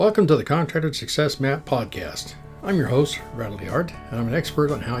Welcome to the Contractor Success Map podcast. I'm your host, Randall, and I'm an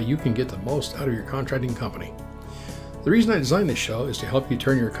expert on how you can get the most out of your contracting company. The reason I designed this show is to help you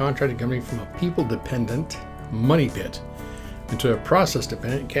turn your contracting company from a people-dependent money pit into a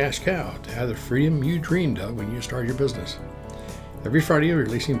process-dependent cash cow to have the freedom you dreamed of when you started your business. Every Friday, we're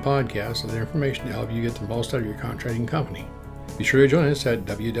releasing podcasts with information to help you get the most out of your contracting company. Be sure to join us at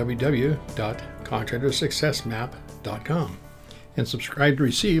www.contractorsuccessmap.com and subscribe to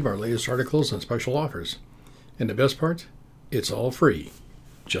receive our latest articles and special offers. And the best part, it's all free,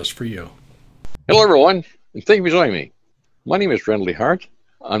 just for you. Hello, everyone, and thank you for joining me. My name is Randall.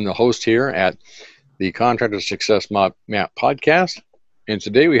 I'm the host here at the Contractor Success Map podcast, and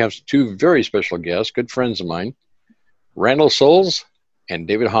today we have two very special guests, good friends of mine, Randall Souls and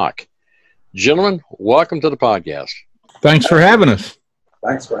David Hawke. Gentlemen, welcome to the podcast. Thanks for having us.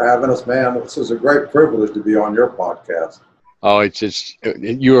 Thanks for having us, man. This is a great privilege to be on your podcast. Oh,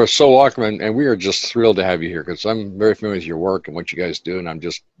 you are so welcome, and we are just thrilled to have you here because I'm very familiar with your work and what you guys do, and I'm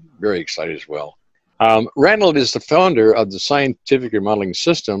just very excited as well. Randall is the founder of the Scientific Remodeling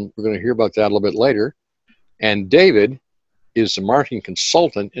System. We're going to hear about that a little bit later. And David is the marketing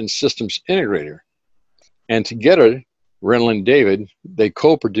consultant and systems integrator. And together, Randall and David, they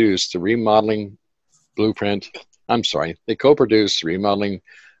co-produce the Remodeling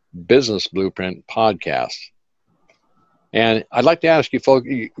Business Blueprint podcast. And I'd like to ask you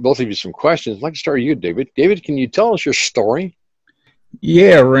both of you some questions. I'd like to start with you, David. David, can you tell us your story?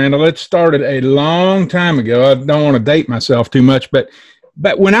 Yeah, Randall, it started a long time ago. I don't want to date myself too much, but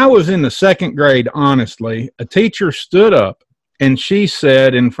when I was in the second grade, honestly, a teacher stood up and she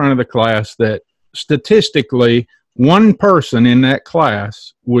said in front of the class that statistically, one person in that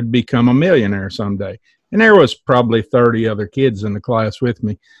class would become a millionaire someday. And there was probably 30 other kids in the class with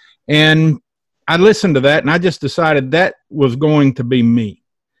me. And I listened to that and I just decided that was going to be me.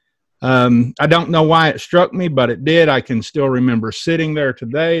 I don't know why it struck me, but it did. I can still remember sitting there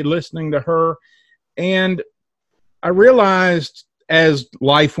today, listening to her. And I realized as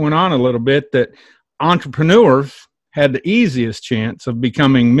life went on a little bit that entrepreneurs had the easiest chance of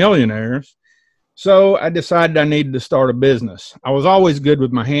becoming millionaires. So I decided I needed to start a business. I was always good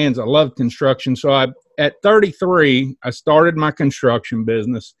with my hands. I loved construction. So at 33, I started my construction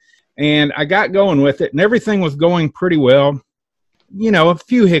business. And I got going with it, and everything was going pretty well. You know, a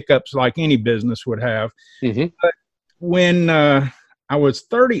few hiccups like any business would have. Mm-hmm. But when I was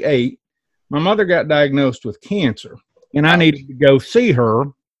 38, my mother got diagnosed with cancer, and I needed to go see her.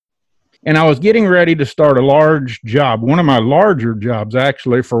 And I was getting ready to start a large job, one of my larger jobs,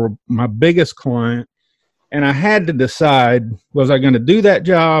 actually, for my biggest client. And I had to decide, was I going to do that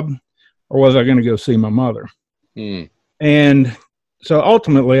job, or was I going to go see my mother? And so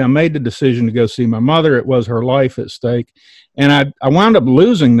ultimately, I made the decision to go see my mother. It was her life at stake. And I wound up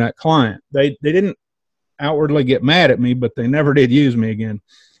losing that client. They didn't outwardly get mad at me, but they never did use me again.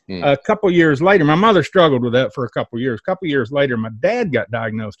 A couple years later, my mother struggled with that for a couple years. A couple years later, my dad got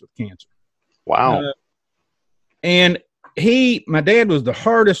diagnosed with cancer. Wow. And my dad was the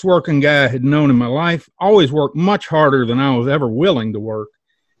hardest working guy I had known in my life, always worked much harder than I was ever willing to work.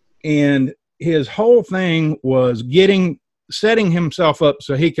 And his whole thing was setting himself up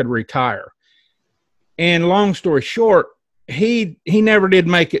so he could retire. And long story short, he never did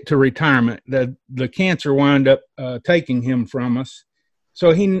make it to retirement. The cancer wound up taking him from us.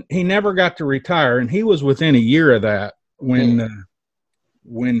 So he never got to retire, and he was within a year of that when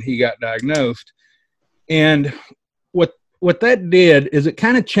he got diagnosed. And what that did is it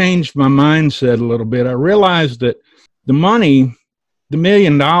kind of changed my mindset a little bit. I realized that the money, the $1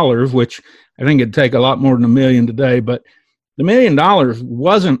 million, which I think it'd take a lot more than $1 million today, but the $1 million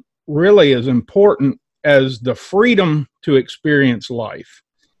wasn't really as important as the freedom to experience life.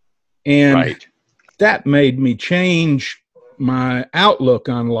 And that made me change my outlook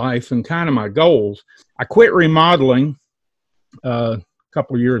on life and kind of my goals. I quit remodeling a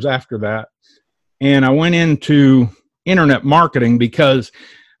couple of years after that, and I went into internet marketing because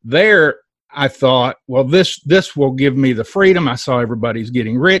there I thought, well, this will give me the freedom. I saw everybody's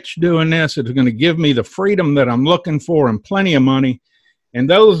getting rich doing this. It's going to give me the freedom that I'm looking for and plenty of money. And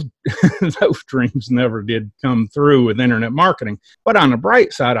those dreams never did come through with internet marketing. But on the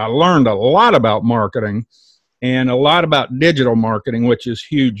bright side, I learned a lot about marketing and a lot about digital marketing, which is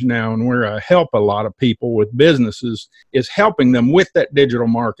huge now. And where I help a lot of people with businesses is helping them with that digital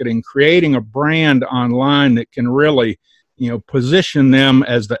marketing, creating a brand online that can really position them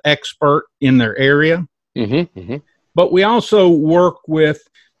as the expert in their area. Mm-hmm, mm-hmm. But we also work with,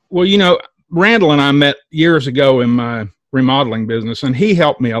 Randall and I met years ago in my remodeling business, and he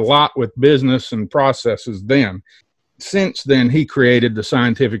helped me a lot with business and processes then. since then, he created the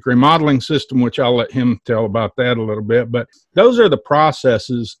scientific remodeling system, which I'll let him tell about that a little bit. But those are the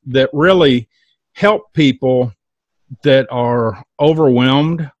processes that really help people that are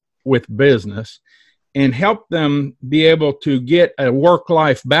overwhelmed with business and help them be able to get a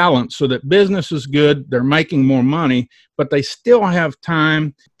work-life balance so that business is good, they're making more money, but they still have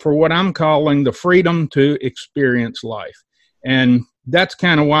time for what I'm calling the freedom to experience life. And that's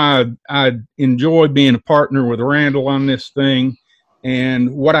kind of why I enjoy being a partner with Randall on this thing.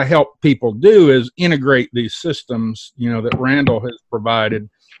 And what I help people do is integrate these systems, that Randall has provided,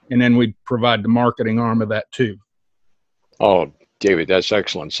 and then we provide the marketing arm of that too. Oh, David, that's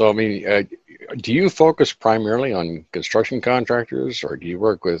excellent. So, do you focus primarily on construction contractors, or do you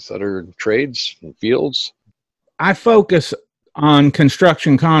work with other trades and fields? I focus on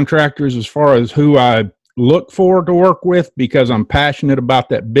construction contractors as far as who I look for to work with, because I'm passionate about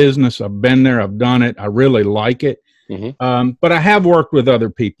that business. I've been there. I've done it. I really like it. Mm-hmm. But I have worked with other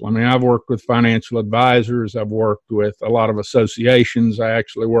people. I've worked with financial advisors. I've worked with a lot of associations. I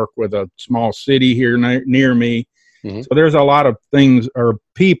actually work with a small city here near me. Mm-hmm. So there's a lot of things, or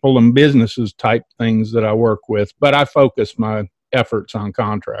people and businesses type things that I work with, but I focus my efforts on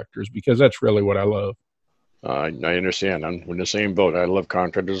contractors because that's really what I love. I understand. I'm in the same boat. I love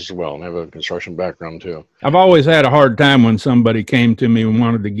contractors as well, and I have a construction background too. I've always had a hard time when somebody came to me and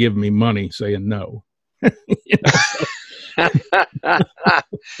wanted to give me money, saying no. Yeah,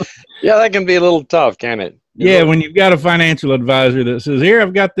 that can be a little tough, can it? Yeah, when you've got a financial advisor that says, "Here,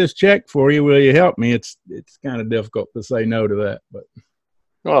 I've got this check for you. Will you help me?" It's kind of difficult to say no to that. But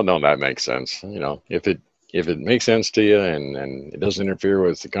well, no, that makes sense. If it makes sense to you and it doesn't interfere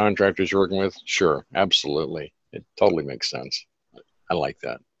with the contractors you're working with, sure, absolutely, it totally makes sense. I like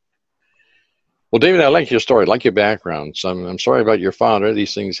that. Well, David, I like your story. I like your background. So I'm sorry about your father.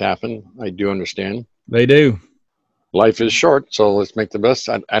 These things happen. I do understand. They do. Life is short, so let's make the best.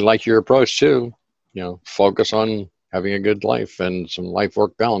 I like your approach too. Focus on having a good life and some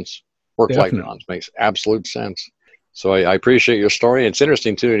life-work balance. Work-life balance makes absolute sense. So I appreciate your story. It's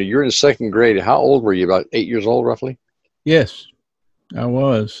interesting too. You're in second grade. How old were you? About 8 years old, roughly? Yes, I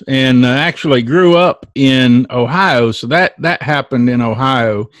was, and actually grew up in Ohio. So that happened in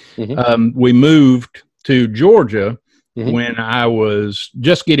Ohio. Mm-hmm. We moved to Georgia mm-hmm. when I was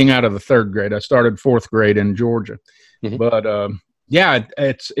just getting out of the third grade. I started fourth grade in Georgia. Mm-hmm. But yeah,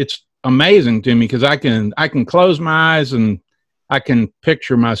 it's amazing to me because I can close my eyes and I can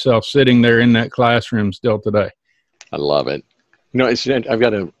picture myself sitting there in that classroom still today. I love it. I've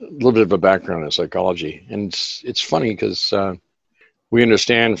got a little bit of a background in psychology, and it's funny because we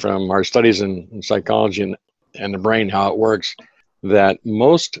understand from our studies in psychology and the brain how it works that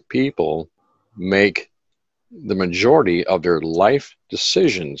most people make the majority of their life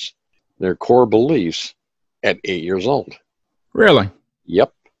decisions, their core beliefs, at 8 years old. Really?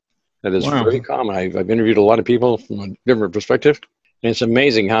 Yep. That is very common. I've interviewed a lot of people from a different perspective, and it's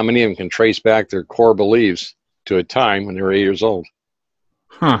amazing how many of them can trace back their core beliefs to a time when they were 8 years old.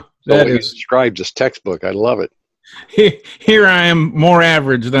 Huh. That is described as textbook. I love it. Here I am more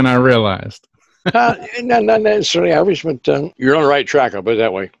average than I realized. Not necessarily average, but you're on the right track. I'll put it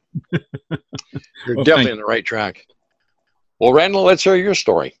that way. You're definitely on the right track. Well, Randall, let's hear your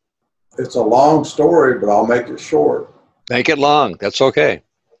story. It's a long story, but I'll make it short. Make it long. That's okay.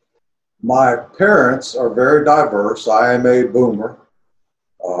 My parents are very diverse. I am a boomer.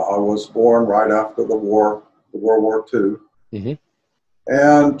 I was born right after the World War II. Mm-hmm.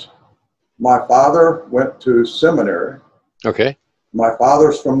 And my father went to seminary. Okay. My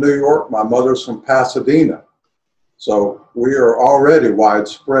father's from New York. My mother's from Pasadena. So we are already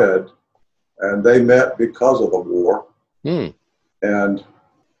widespread. And they met because of the war. Mm. And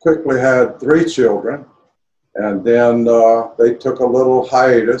quickly had 3 children. And then they took a little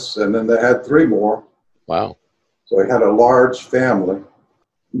hiatus, and then they had 3 more. Wow. So they had a large family.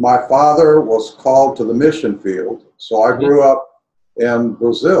 My father was called to the mission field. So I grew up in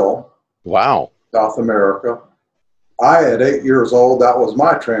Brazil. Wow. South America. At 8 years old, that was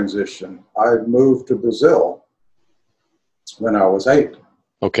my transition. I moved to Brazil when I was 8.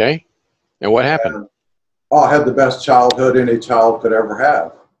 Okay. And what happened? I had the best childhood any child could ever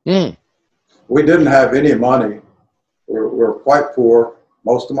have. Mm. We didn't have any money. We were quite poor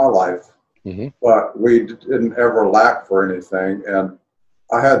most of my life, but we didn't ever lack for anything. And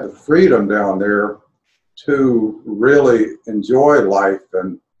I had the freedom down there to really enjoy life.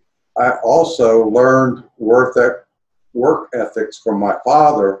 And I also learned work ethics from my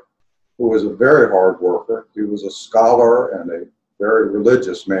father, who was a very hard worker. He was a scholar and a very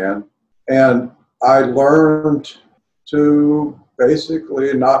religious man. And I learned to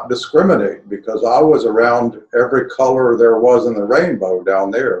basically not discriminate, because I was around every color there was in the rainbow down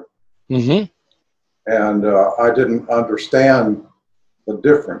there. Mm-hmm. And I didn't understand the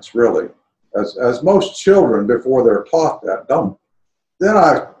difference, really, as most children before they're taught that don't. Then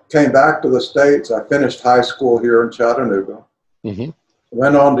I came back to the States. I finished high school here in Chattanooga. Mm-hmm.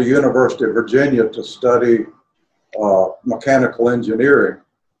 Went on to University of Virginia to study mechanical engineering.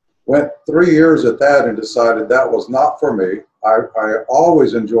 Went 3 years at that and decided that was not for me. I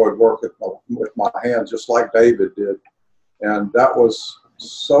always enjoyed working with my hands, just like David did. And that was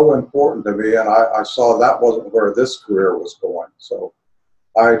so important to me. And I saw that wasn't where this career was going. So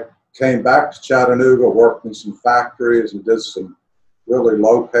I came back to Chattanooga, worked in some factories and did some really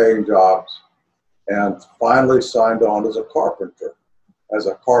low-paying jobs, and finally signed on as a carpenter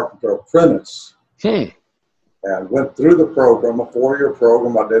apprentice. And went through the program, a 4-year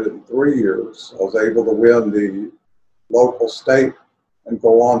program. I did it in 3 years. I was able to win the local, state, and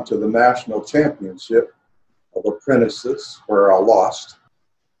go on to the national championship of apprentices, where I lost.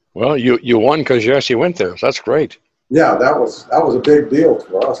 Well, you won because you actually went there. So that's great. Yeah, that was a big deal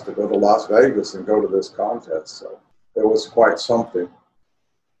for us to go to Las Vegas and go to this contest. So it was quite something.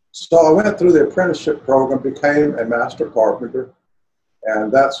 So I went through the apprenticeship program, became a master carpenter.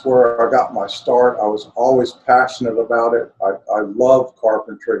 And that's where I got my start. I was always passionate about it. I love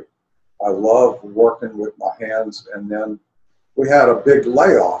carpentry. I love working with my hands. And then we had a big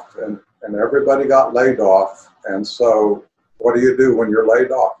layoff, and everybody got laid off. And so what do you do when you're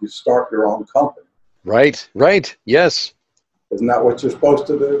laid off? You start your own company. Right. Yes. Isn't that what you're supposed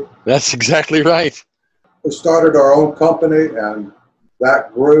to do? That's exactly right. We started our own company, and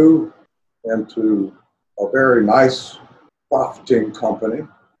that grew into a very nice, profiting company.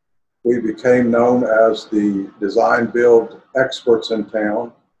 We became known as the design build experts in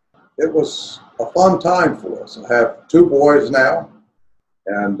town. It was a fun time for us. I have 2 boys now,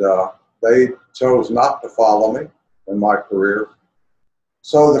 and they chose not to follow me in my career.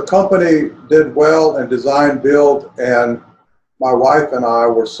 So the company did well in design build, and my wife and I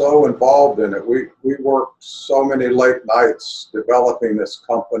were so involved in it. We worked so many late nights developing this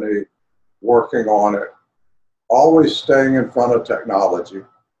company, working on it, always staying in front of technology.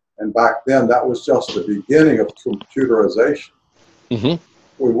 And back then, that was just the beginning of computerization. Mm-hmm.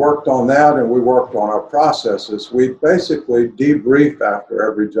 We worked on that, and we worked on our processes. We basically debrief after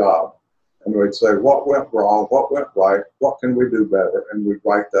every job. And we'd say, what went wrong, what went right, what can we do better? And we'd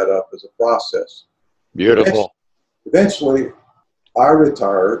write that up as a process. Beautiful. Eventually, I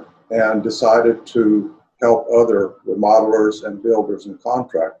retired and decided to help other remodelers and builders and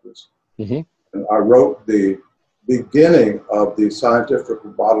contractors. Mm-hmm. And I wrote the beginning of the scientific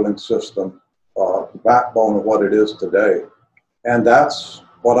remodeling system, the backbone of what it is today. And that's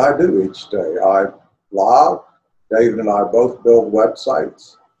what I do each day. I blog. David and I both build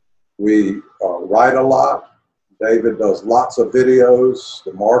websites. We write a lot. David does lots of videos,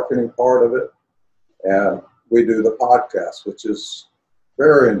 the marketing part of it. And we do the podcast, which is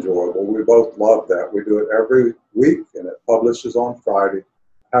very enjoyable. We both love that. We do it every week, and it publishes on Friday.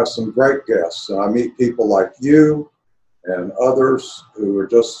 Have some great guests, and I meet people like you and others who are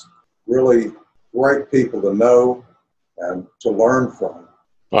just really great people to know and to learn from.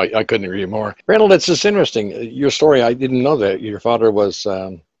 I couldn't agree more. Randall, that's just interesting. Your story, I didn't know that your father was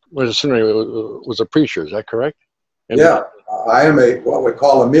a preacher. Is that correct? Yeah, I am what we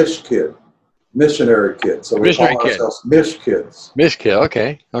call a mish kid, missionary kid. So we call ourselves mish kids. Mish kid,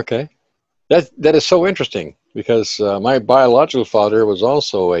 okay. That is so interesting, because my biological father was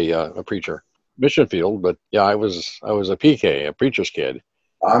also a preacher, mission field. But yeah, I was a PK, a preacher's kid.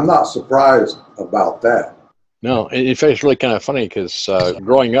 I'm not surprised about that. No, in fact, it's really kind of funny, because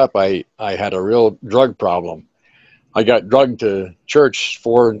growing up, I had a real drug problem. I got drugged to church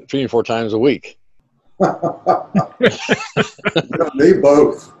 3 and 4 times a week. Me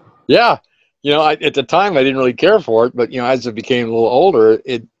both. Yeah, at the time I didn't really care for it, but as it became a little older,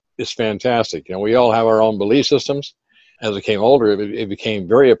 it is fantastic. We all have our own belief systems. As I became older, it became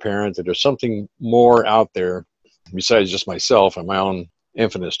very apparent that there's something more out there besides just myself and my own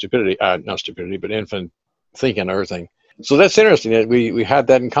infinite stupidity. Not stupidity, but infinite thinking and everything. So that's interesting that we had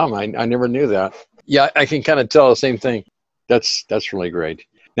that in common. I never knew that. Yeah, I can kind of tell the same thing. That's really great.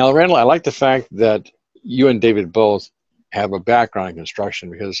 Now, Randall, I like the fact that you and David both have a background in construction,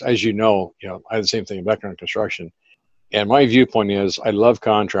 because as you know, I have the same thing, background in construction. And my viewpoint is I love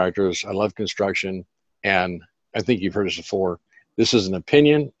contractors, I love construction, and I think you've heard this before. This is an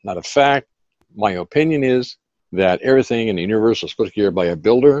opinion, not a fact. My opinion is that everything in the universe was put together by a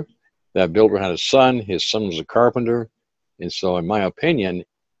builder. That builder had a son. His son was a carpenter. And so in my opinion,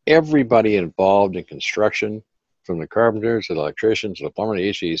 everybody involved in construction from the carpenters to the electricians to the plumber to the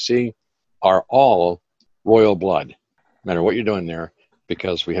HVAC, are all royal blood, no matter what you're doing there,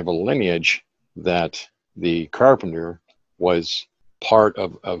 because we have a lineage that the carpenter was part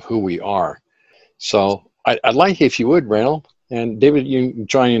of who we are. So I'd like, if you would, Randall, and David, you can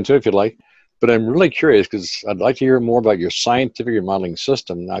join in too if you'd like, but I'm really curious because I'd like to hear more about your scientific remodeling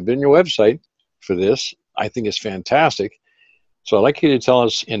system. I've been on your website for this. I think it's fantastic. So I'd like you to tell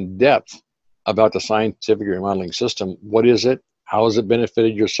us in depth about the scientific remodeling system. What is it? How has it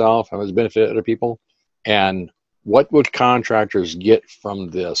benefited yourself? How has it benefited other people? And what would contractors get from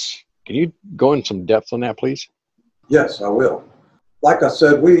this? Can you go in some depth on that, please? Yes, I will. Like I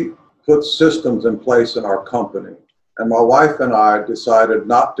said, we put systems in place in our company. And my wife and I decided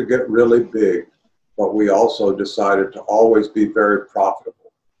not to get really big, but we also decided to always be very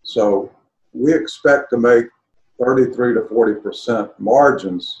profitable. So we expect to make 33 to 40%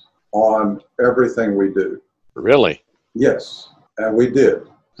 margins on everything we do. Really? Yes, and we did.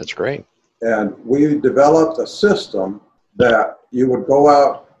 That's great. And we developed a system that you would go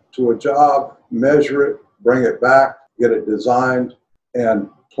out to a job, measure it, bring it back, get it designed, and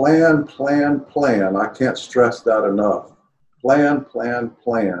plan. I can't stress that enough. Plan.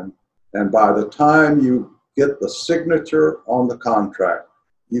 And by the time you get the signature on the contract,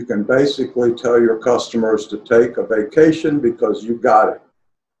 you can basically tell your customers to take a vacation because you got it.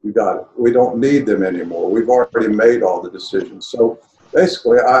 You got it. We don't need them anymore. We've already made all the decisions. So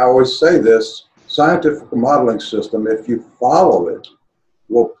basically, I always say this, scientific remodeling system, if you follow it,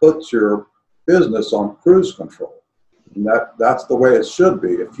 will put your business on cruise control. And that's the way it should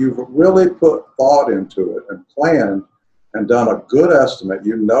be. If you've really put thought into it and planned and done a good estimate,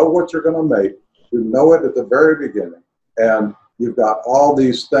 you know what you're going to make. You know it at the very beginning. And you've got all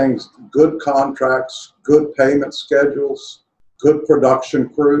these things, good contracts, good payment schedules, good production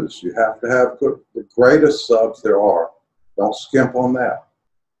crews. You have to have the greatest subs there are. Don't skimp on that.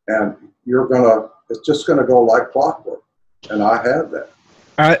 And it's just going to go like clockwork. And I had that.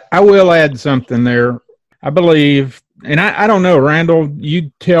 I will add something there. I believe, and I don't know, Randall,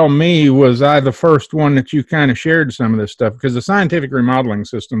 you tell me, was I the first one that you kind of shared some of this stuff? Because the scientific remodeling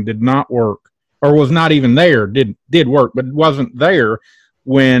system did not work, or was not even there, did work, but it wasn't there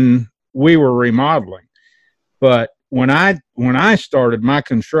when we were remodeling. But when I started my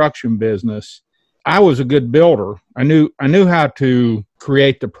construction business, I was a good builder. I knew how to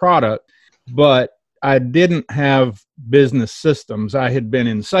create the product, but I didn't have business systems. I had been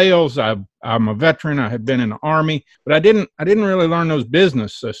in sales. I'm a veteran. I had been in the Army, but I didn't really learn those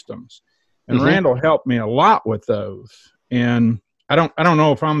business systems. And Randall helped me a lot with those. And I don't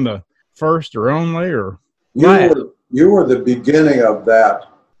know if I'm the first or only or you were the beginning of that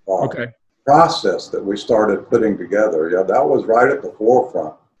okay. process that we started putting together. Yeah, that was right at the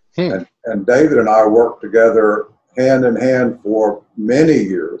forefront. And David and I worked together hand in hand for many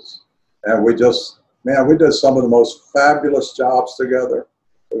years. And we did some of the most fabulous jobs together.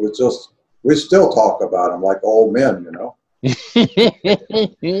 It was just, we still talk about them like old men, you know.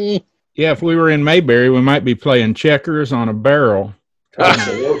 Yeah, if we were in Mayberry, we might be playing checkers on a barrel.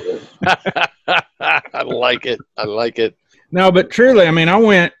 Absolutely. I like it. No, but truly, I mean,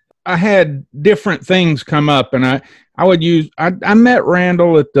 I had different things come up, and I met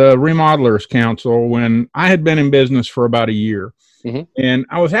Randall at the Remodelers Council when I had been in business for about a year. And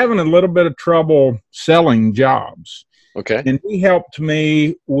I was having a little bit of trouble selling jobs. Okay. And he helped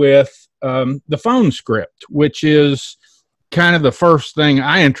me with the phone script, which is kind of the first thing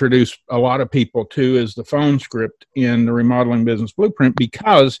I introduce a lot of people to, is the phone script in the Remodeling Business Blueprint,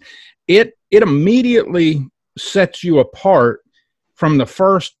 because it immediately sets you apart from the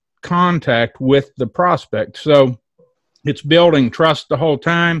first contact with the prospect. So it's building trust the whole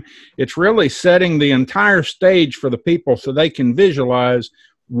time. It's really setting the entire stage for the people so they can visualize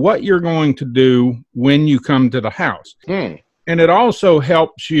what you're going to do when you come to the house. And it also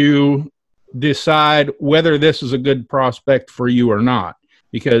helps you decide whether this is a good prospect for you or not,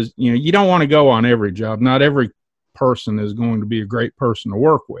 because you don't want to go on every job. Not every person is going to be a great person to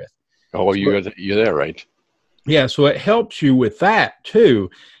work with. Oh, you're there, right? Yeah, so it helps you with that too.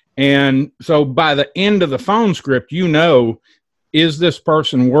 And so by the end of the phone script, is this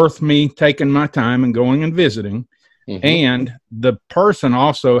person worth me taking my time and going and visiting? And the person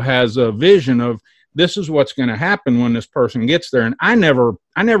also has a vision of, this is what's going to happen when this person gets there. And I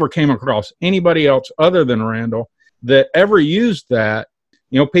never came across anybody else other than Randall that ever used that.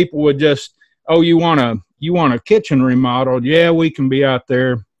 People would just, oh, you want a kitchen remodeled? Yeah, we can be out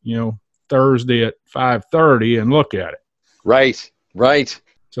there, Thursday at 5:30 and look at it. Right.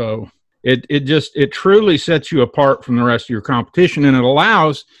 So it truly sets you apart from the rest of your competition, and it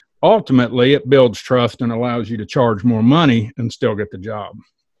allows ultimately it builds trust and allows you to charge more money and still get the job.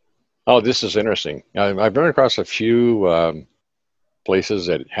 Oh, this is interesting. I've run across a few places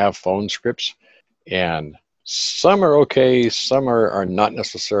that have phone scripts, and some are okay, some are not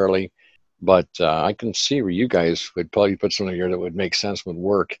necessarily, but I can see where you guys would probably put something here that would make sense, would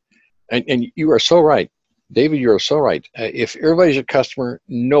work. And you are so right. David, you are so right. If everybody's your customer,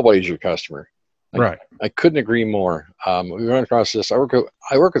 nobody's your customer. Right. I couldn't agree more. We run across this. I work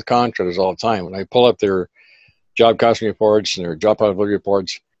with contractors all the time, and I pull up their job costing reports and their job profitability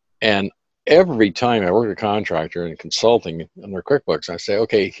reports, and every time I work with a contractor in consulting on their QuickBooks, I say,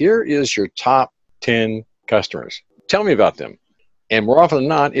 okay, here is your top 10 customers. Tell me about them. And more often than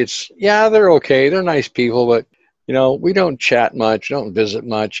not, it's, yeah, they're okay. They're nice people, but, we don't chat much, don't visit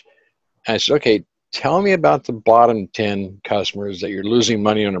much. And I said, okay, tell me about the bottom 10 customers that you're losing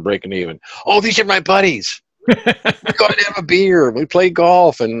money on or breaking even. Oh, these are my buddies. We go out and have a beer. We play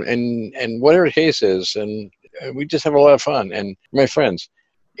golf and whatever the case is. And we just have a lot of fun. And my friends.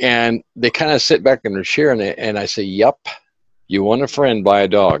 And they kind of sit back in their chair and I say, yep, you want a friend, buy a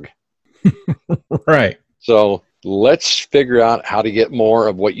dog. Right. So let's figure out how to get more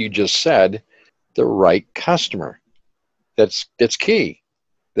of what you just said, the right customer. That's key.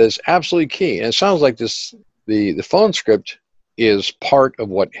 That's absolutely key. And it sounds like the phone script is part of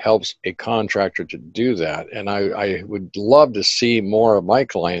what helps a contractor to do that. And I would love to see more of my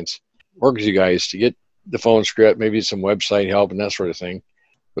clients work with you guys to get the phone script, maybe some website help and that sort of thing.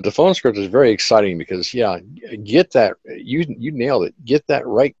 But the phone script is very exciting because, yeah, get that, you nailed it. Get that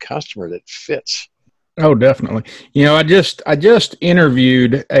right customer that fits. Oh, definitely. I just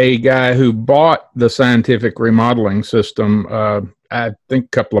interviewed a guy who bought the scientific remodeling system, I think a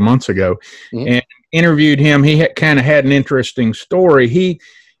couple of months ago, and interviewed him. He kind of had an interesting story. He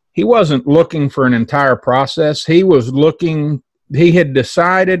wasn't looking for an entire process. He had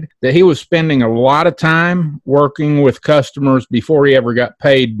decided that he was spending a lot of time working with customers before he ever got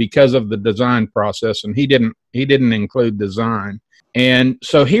paid because of the design process, and he didn't include design. And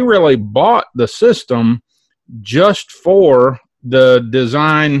so he really bought the system just for the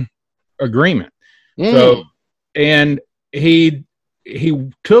design agreement. So, and he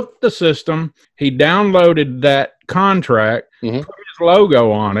took the system, he downloaded that contract, put his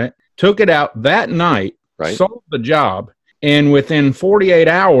logo on it, took it out that night, sold the job, and within 48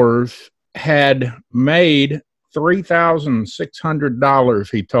 hours had made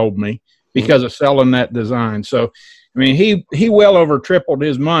 $3,600, he told me, because of selling that design. So, I mean, he well over tripled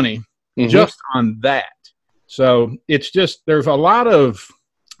his money just on that. So it's just, there's a lot of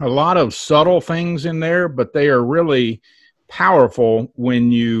subtle things in there, but they are really powerful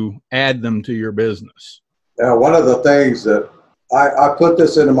when you add them to your business. Yeah, one of the things that I put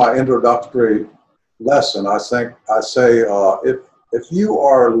this into my introductory lesson. I say if you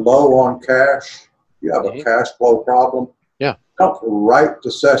are low on cash, you have a cash flow problem. Yeah. Jump right to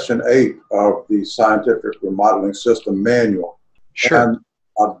session 8 of the Scientific Remodeling System manual. Sure. And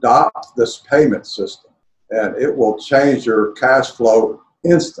adopt this payment system, and it will change your cash flow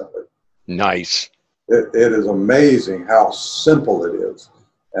instantly. Nice. It is amazing how simple it is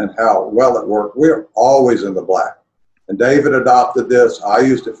and how well it works. We're always in the black. And David adopted this. I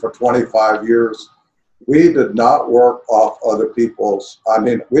used it for 25 years. We did not work off other people's,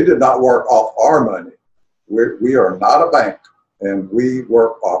 we did not work off our money. We are not a bank, and we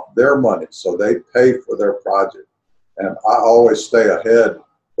work off their money. So they pay for their project. And I always stay ahead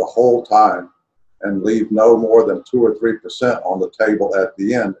the whole time and leave no more than 2 or 3% on the table at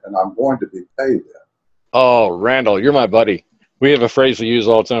the end. And I'm going to be paid that. Oh, Randall, you're my buddy. We have a phrase we use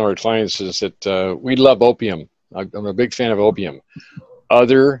all the time with our clients is that we love opium. I'm a big fan of opium.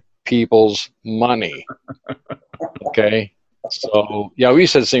 Other people's money. Okay. So, yeah, we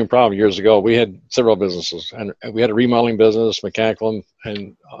used to have the same problem years ago. We had several businesses, and we had a remodeling business, mechanical,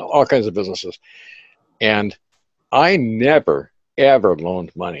 and all kinds of businesses. And I never, ever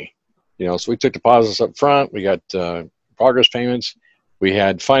loaned money. So we took deposits up front. We got progress payments. We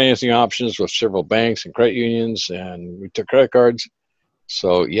had financing options with several banks and credit unions, and we took credit cards.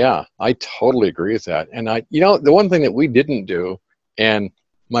 So, yeah, I totally agree with that. And the one thing that we didn't do, and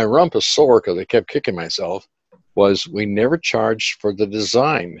my rump is sore because I kept kicking myself, was we never charged for the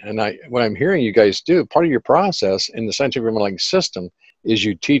design. And what I'm hearing you guys do, part of your process in the scientific remodeling system is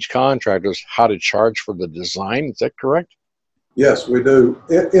you teach contractors how to charge for the design. Is that correct? Yes, we do.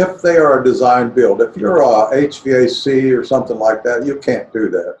 If they are a design build, if you're a HVAC or something like that, you can't do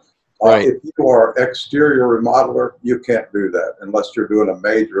that. Right. If you are exterior remodeler, you can't do that unless you're doing a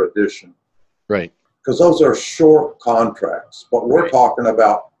major addition. Right. Because those are short contracts. But we're talking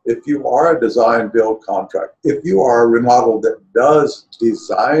about if you are a design build contract, if you are a remodel that does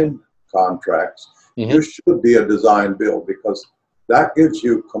design contracts, you should be a design build, because that gives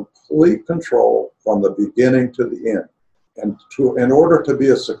you complete control from the beginning to the end. And in order to be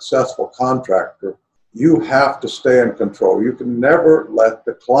a successful contractor, you have to stay in control. You can never let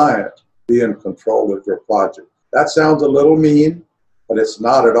the client be in control of your project. That sounds a little mean, but it's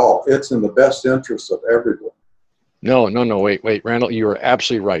not at all. It's in the best interest of everyone. No, wait, Randall, you are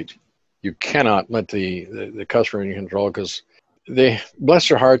absolutely right. You cannot let the customer in control, because they, bless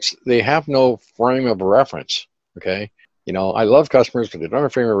their hearts, they have no frame of reference. Okay, you know, I love customers, but they don't have a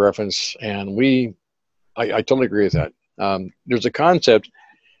frame of reference, and I totally agree with that. There's a concept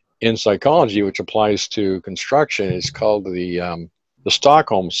in psychology which applies to construction. It's called the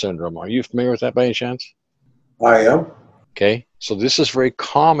Stockholm syndrome. Are you familiar with that by any chance? I am. Okay, so this is very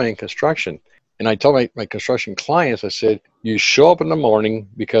common in construction. And I tell my construction clients, I said, you show up in the morning,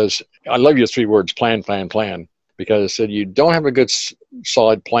 because I love your 3 words, plan, plan, plan. Because I said, you don't have a good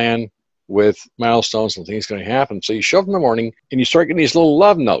solid plan with milestones and things going to happen. So you show up in the morning and you start getting these little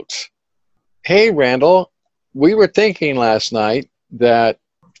love notes. Hey, Randall, we were thinking last night that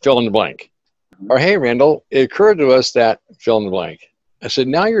fill in the blank. Or, hey, Randall, it occurred to us that fill in the blank. I said,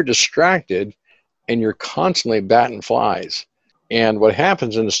 now you're distracted and you're constantly batting flies. And what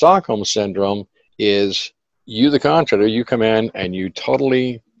happens in the Stockholm syndrome is you, the contractor, you come in and you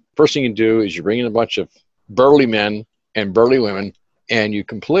totally, first thing you do is you bring in a bunch of burly men and burly women, and you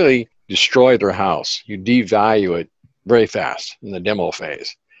completely destroy their house. You devalue it very fast in the demo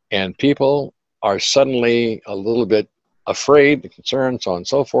phase. And people are suddenly a little bit afraid, concerned, so on and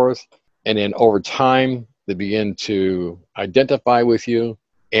so forth. And then over time, they begin to identify with you.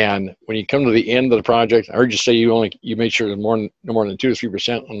 And when you come to the end of the project, I heard you say you made sure there's no more than 2 to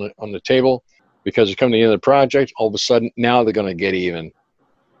 3% on the table, because you come to the end of the project, all of a sudden now they're going to get even.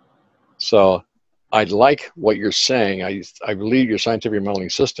 So I like what you're saying. I believe your scientific remodeling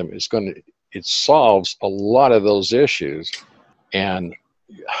system it solves a lot of those issues. And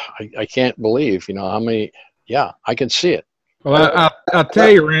I can't believe, how many, I can see it. Well, I'll tell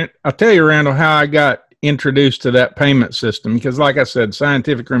you, Randall, how I got introduced to that payment system, because like I said,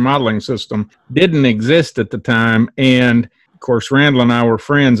 scientific remodeling system didn't exist at the time. And of course, Randall and I were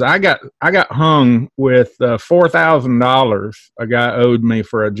friends. I got hung with $4,000 a guy owed me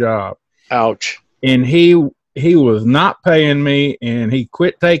for a job. Ouch. And he was not paying me, and he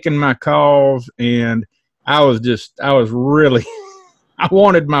quit taking my calls, and I was really I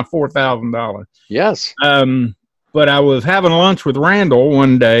wanted my $4,000. Yes. But I was having lunch with Randall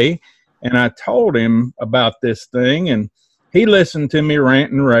one day, and I told him about this thing, and he listened to me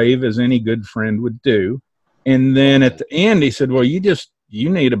rant and rave, as any good friend would do. And then at the end, he said, well, you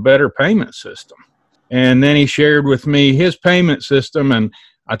need a better payment system. And then he shared with me his payment system, and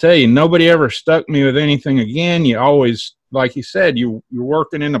I tell you, nobody ever stuck me with anything again. You always, like you said, you're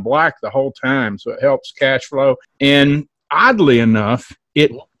working in the black the whole time, so it helps cash flow. And oddly enough,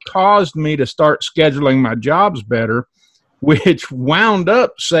 it caused me to start scheduling my jobs better, which wound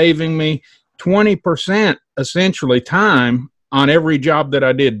up saving me 20% essentially time on every job that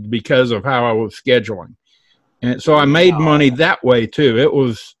I did because of how I was scheduling. And so I made money that way too. It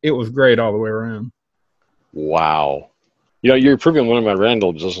was great all the way around. Wow. You're proving one of my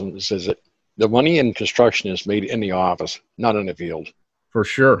Randallisms is that the money in construction is made in the office, not in the field. For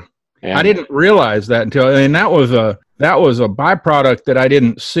sure. And I didn't realize that and that was a byproduct that I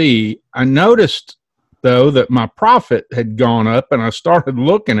didn't see. I noticed though that my profit had gone up, and I started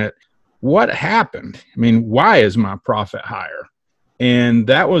looking at what happened. I mean, why is my profit higher? And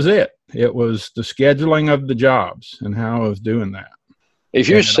that was it. It was the scheduling of the jobs and how I was doing that. If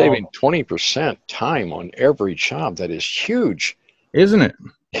you're saving 20% time on every job, that is huge. Isn't it?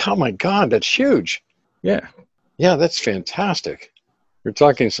 Oh my God, that's huge. Yeah. Yeah, that's fantastic. You're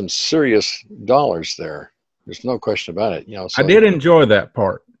talking some serious dollars there. There's no question about it. I did enjoy that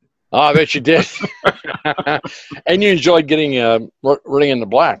part. Oh, I bet you did. And you enjoyed getting running in the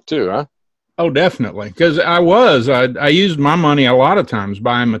black too, huh? Oh, definitely. Because I used my money a lot of times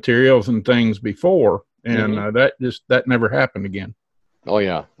buying materials and things before, and that never happened again. Oh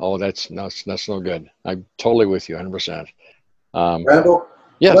yeah. Oh, that's no good. I'm totally with you, 100%. Randall,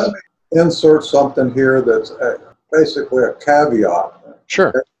 yes. Let me insert something here that's basically a caveat.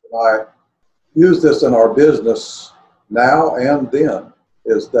 Sure. I use this in our business now and then,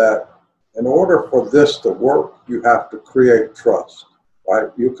 is that in order for this to work, you have to create trust, right?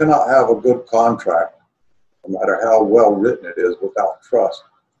 You cannot have a good contract, no matter how well written it is, without trust.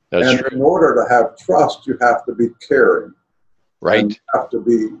 That's true. In order to have trust, you have to be caring. Right. And you have to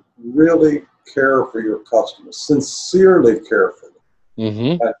be really care for your customers, sincerely care for them.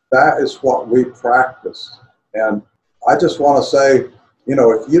 And that is what we practice. And I just want to say,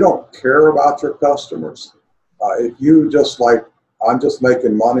 if you don't care about your customers, if you just like, I'm just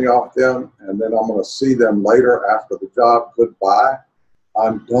making money off them and then I'm going to see them later after the job, goodbye,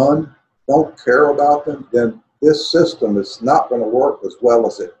 I'm done, don't care about them, then this system is not going to work as well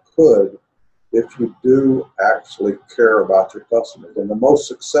as it could if you do actually care about your customers. And the most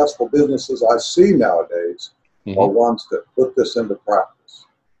successful businesses I see nowadays are ones that put this into practice.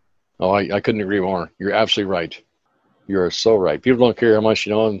 Oh, I couldn't agree more. You're absolutely right. You're so right. People don't care how much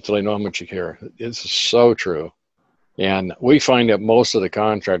you know until they know how much you care. It's so true. And we find that most of the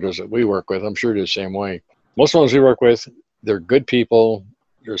contractors that we work with, I'm sure they're the same way. Most of the ones we work with, they're good people.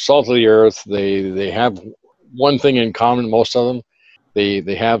 They're salt of the earth. They have one thing in common, most of them.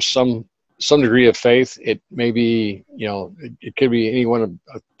 They have some degree of faith. It may be, it could be any one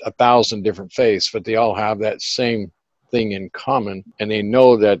of 1,000 different faiths, but they all have that same thing in common. And they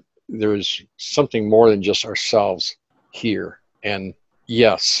know that there's something more than just ourselves here. And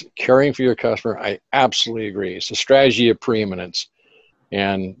yes, caring for your customer, I absolutely agree. It's a strategy of preeminence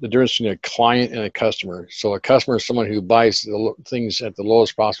and the difference between a client and a customer. So a customer is someone who buys the things at the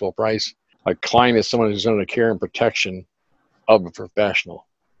lowest possible price. A client is someone who's under the care and protection of a professional.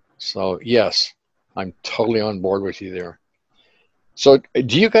 So yes, I'm totally on board with you there. So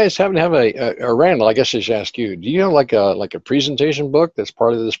do you guys happen to have a Randall, I guess I should ask you, do you have like a presentation book that's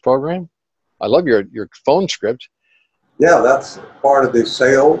part of this program? I love your phone script. Yeah, that's part of the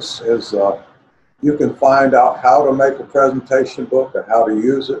sales is you can find out how to make a presentation book and how to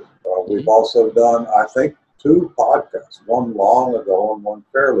use it. We've also done, I think, 2 podcasts, one long ago and one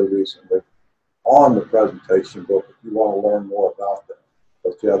fairly recently on the presentation book if you want to learn more about that.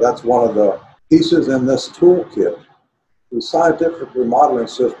 But yeah, that's one of the pieces in this toolkit. The scientific remodeling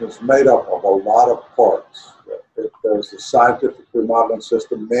system is made up of a lot of parts. There's the scientific remodeling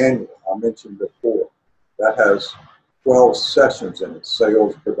system manual I mentioned before. That has 12 sessions in it,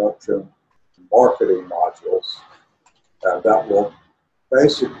 sales, production, marketing modules. That will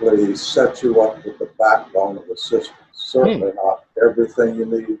basically set you up with the backbone of the system. Certainly not everything you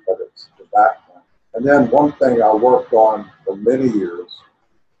need, but it's the backbone. And then one thing I worked on for many years,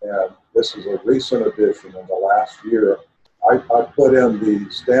 and this is a recent addition in the last year, I put in the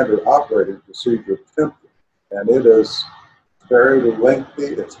standard operating procedure template, and it is very lengthy,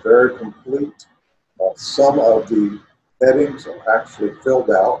 it's very complete. Some of the headings are actually filled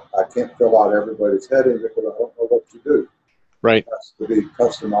out. I can't fill out everybody's heading because I don't know what you do. Right. It has to be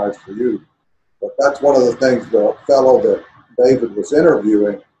customized for you. But that's one of the things the fellow that David was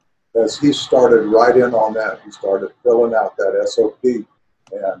interviewing, as he started right in on that, he started filling out that SOP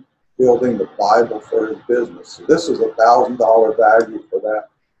and building the Bible for his business. So this is $1,000 value for that.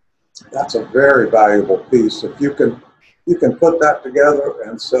 That's a very valuable piece. If you can put that together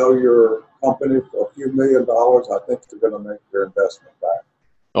and sell your company for a few $1 million, I think you're going to make your investment back.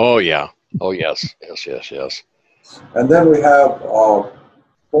 Oh, yeah. Oh, yes. Yes. And then we have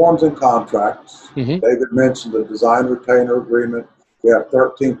forms and contracts. David mentioned the design retainer agreement. We have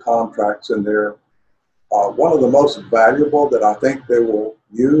 13 contracts in there. One of the most valuable that I think they will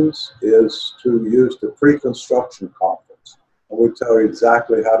use is to use the pre-construction conference. And we tell you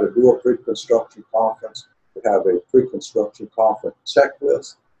exactly how to do a pre-construction conference. We have a pre-construction conference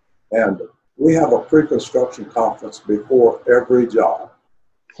checklist, and we have a pre-construction conference before every job.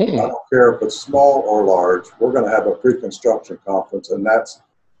 I don't care if it's small or large, we're going to have a pre-construction conference, and that's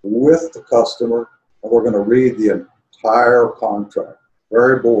with the customer, and we're going to read the entire contract.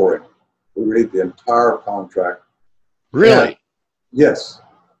 Very boring. We read the entire contract. Really? And, yes.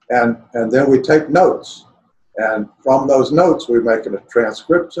 And then we take notes. And from those notes, we make a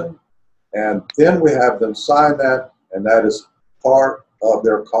transcription. And then we have them sign that, and that is part of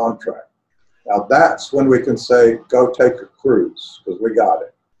their contract. Now, that's when we can say, go take a cruise, because we got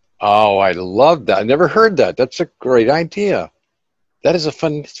it. Oh, I love that. I never heard that. That's a great idea. That is a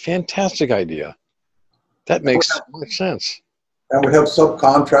fantastic idea. That makes so much sense. And we have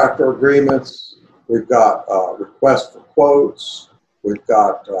subcontractor agreements. We've got requests for quotes. We've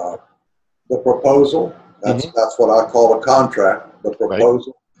got the proposal. That's what I call a contract, the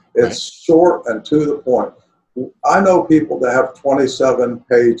proposal. Right. It's short and to the point. I know people that have 27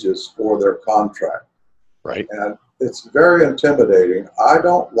 pages for their contract. Right. And it's very intimidating. I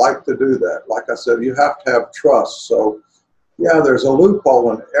don't like to do that. Like I said, you have to have trust. So, yeah, there's a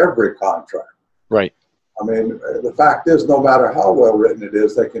loophole in every contract. Right. I mean, the fact is, no matter how well written it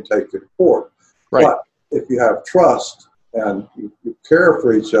is, they can take you to court. Right. But if you have trust and you care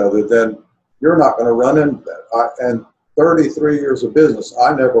for each other, then you're not going to run into that. And 33 years of business,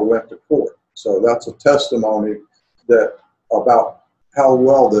 I never went to court. So that's a testimony that about how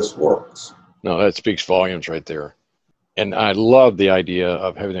well this works. No, that speaks volumes right there. And I love the idea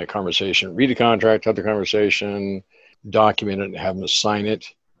of having that conversation. Read the contract, have the conversation, document it, and have them sign it,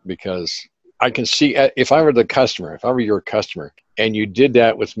 because I can see, if I were the customer, if I were your customer, and you did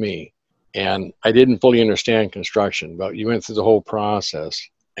that with me, and I didn't fully understand construction, but you went through the whole process,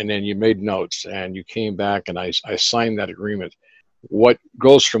 and then you made notes, and you came back, and I signed that agreement. What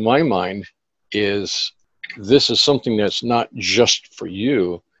goes through my mind is, this is something that's not just for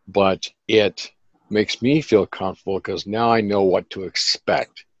you, but it makes me feel comfortable, because now I know what to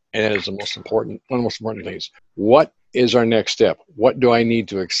expect. And that is the most important, one of the most important things. What is our next step? What do I need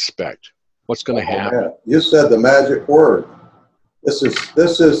to expect? What's going to happen? Man. You said the magic word. This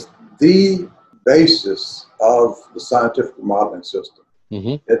is the basis of the scientific remodeling system.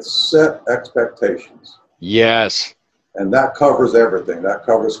 Mm-hmm. It's set expectations. Yes. And that covers everything. That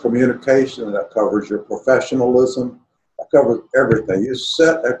covers communication. That covers your professionalism. That covers everything. You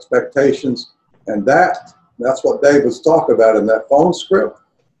set expectations, and that's what Dave was talking about in that phone script,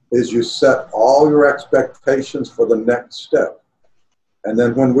 is you set all your expectations for the next step. And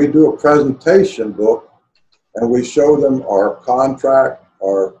then when we do a presentation book and we show them our contract,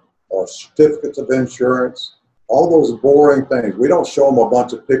 our certificates of insurance, all those boring things, we don't show them a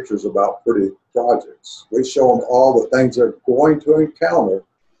bunch of pictures about pretty projects. We show them all the things they're going to encounter.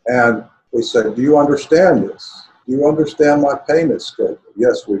 And we say, do you understand this? Do you understand my payment schedule?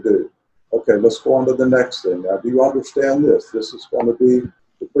 Yes, we do. Okay, let's go on to the next thing. Now, do you understand this? This is going to be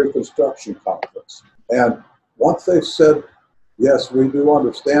the pre-construction conference. And once they've said, yes, we do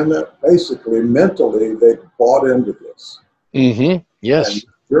understand that, basically, mentally, they bought into this. Mm-hmm. Yes. And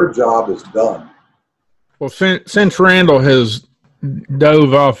your job is done. Well, since Randall has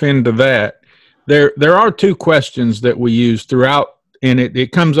dove off into that, there are two questions that we use throughout, and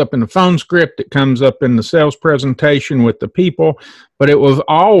it comes up in the phone script, it comes up in the sales presentation with the people, but it was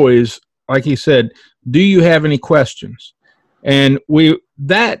always, like he said, do you have any questions? And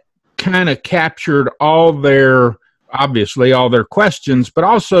that kind of captured obviously all their questions, but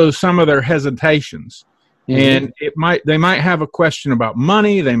also some of their hesitations. Mm-hmm. And they might have a question about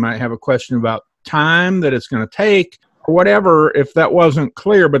money, they might have a question about time that it's going to take, or whatever, if that wasn't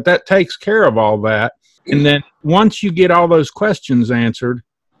clear, but that takes care of all that. And then once you get all those questions answered,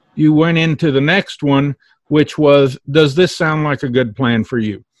 you went into the next one, which was, does this sound like a good plan for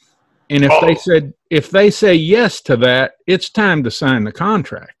you? And if they say yes to that, it's time to sign the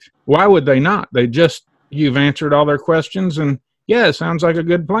contract. Why would they not? You've answered all their questions, and yeah, it sounds like a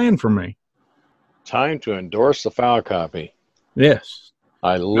good plan for me. Time to endorse the file copy. Yes.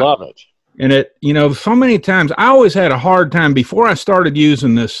 I love it. And so many times, I always had a hard time, before I started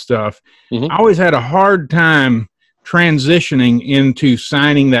using this stuff, I always had a hard time transitioning into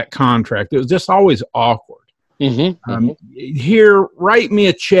signing that contract. It was just always awkward. Here, write me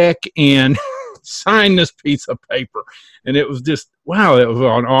a check and sign this piece of paper. And it was just, wow, it was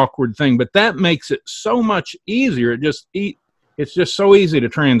an awkward thing. But that makes it so much easier. It's just so easy to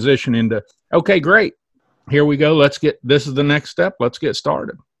transition into, okay, great. Here we go. This is the next step. Let's get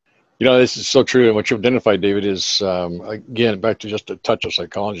started. This is so true. And what you identified, David, is, again, back to just a touch of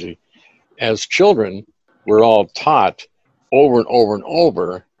psychology. As children, we're all taught over and over and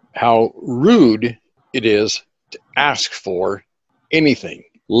over how rude it is to ask for anything,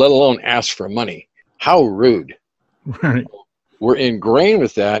 let alone ask for money. How rude. Right. We're ingrained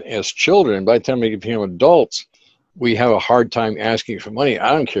with that as children. By the time we become adults, we have a hard time asking for money.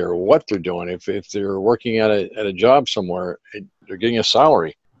 I don't care what they're doing. If they're working at a job somewhere, they're getting a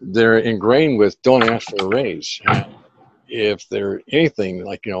salary. They're ingrained with, don't ask for a raise. If they're anything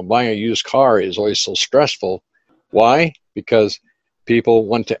like, buying a used car is always so stressful. Why? Because people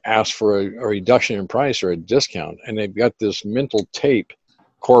want to ask for a reduction in price or a discount, and they've got this mental tape,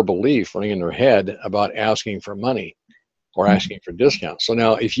 core belief running in their head about asking for money or asking for discounts. So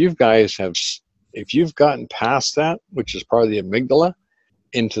now, if you've gotten past that, which is part of the amygdala,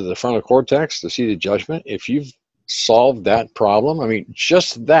 into the frontal cortex, the seat of judgment, if you've solved that problem,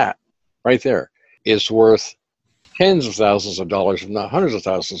 just that right there is worth tens of thousands of dollars, if not hundreds of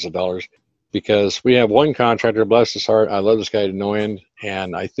thousands of dollars, because we have one contractor, bless his heart, I love this guy to no end,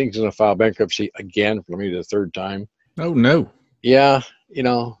 and I think he's going to file bankruptcy again for maybe the third time. Oh, no. Yeah,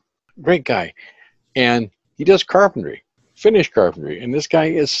 great guy. And he does carpentry, finished carpentry, and this guy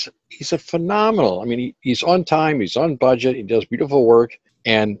he's a phenomenal. He's on time, he's on budget, he does beautiful work,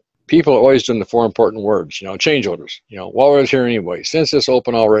 and people are always doing the four important words, change orders. While we're here anyway, since it's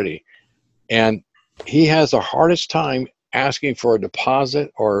open already. And he has the hardest time asking for a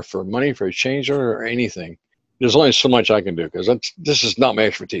deposit or for money for a change order or anything. There's only so much I can do, because this is not my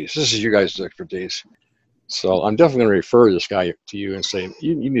expertise. This is you guys' expertise. So I'm definitely going to refer this guy to you and say,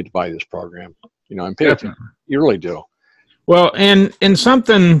 you need to buy this program. And pay attention. You really do. Well, and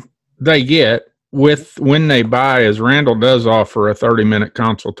something they get with when they buy is Randall does offer a 30-minute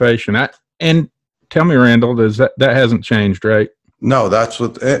consultation. And tell me, Randall, that hasn't changed, right? No, that's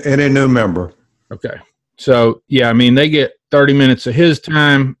with any new member. Okay. So, yeah, I mean, they get 30 minutes of his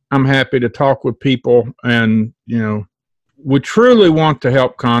time. I'm happy to talk with people and, we truly want to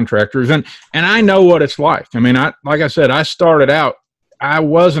help contractors. And I know what it's like. I mean, like I said, I started out, I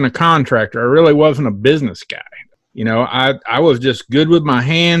wasn't a contractor. I really wasn't a business guy. I was just good with my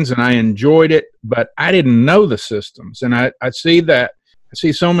hands and I enjoyed it, but I didn't know the systems. And I see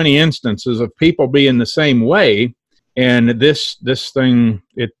so many instances of people being the same way. And this thing,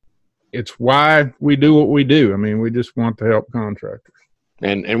 it's why we do what we do. I mean, we just want to help contractors.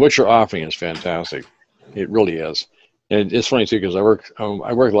 And what you're offering is fantastic. It really is. And it's funny too, because I work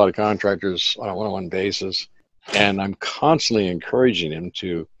with a lot of contractors on a one-on-one basis, and I'm constantly encouraging them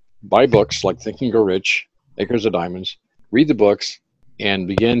to buy books like Think and Grow Rich, Acres of Diamonds, read the books, and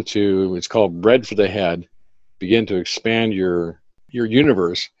begin to, it's called Bread for the Head, begin to expand your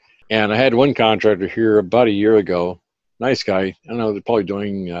universe. And I had one contractor here about a year ago, nice guy. I don't know, they're probably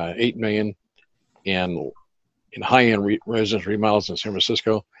doing $8 million in high-end residence remodels in San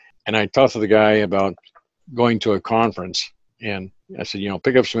Francisco. And I talked to the guy about going to a conference, and I said,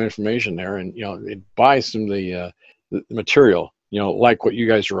 pick up some information there, and buy some of the material, like what you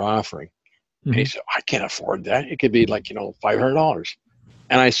guys are offering. Mm-hmm. And he said, I can't afford that. It could be like $500.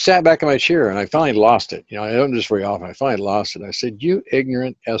 And I sat back in my chair, and I finally lost it. I don't do this very often. I finally lost it. I said, you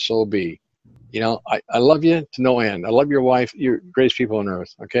ignorant SOB. I love you to no end. I love your wife. You're the greatest people on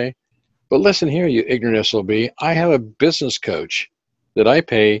earth. Okay, but listen here, you ignorant SOB. I have a business coach that I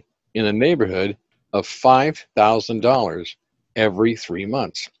pay in a neighborhood of $5,000 every 3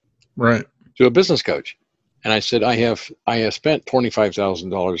 months, right, to a business coach. And I said, I have spent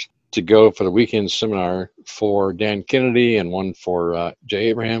 $25,000 to go for the weekend seminar for Dan Kennedy and one for Jay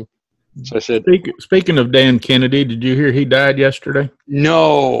Abraham. So I said, speaking of Dan Kennedy, did you hear he died yesterday?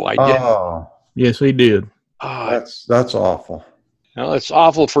 No, I didn't. Oh, yes, he did. That's awful. Well, it's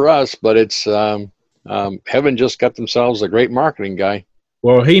awful for us, but it's Heaven just got themselves a great marketing guy.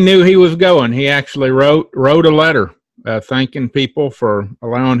 Well, he knew he was going. He actually wrote a letter thanking people for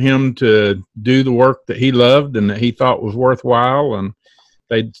allowing him to do the work that he loved and that he thought was worthwhile, and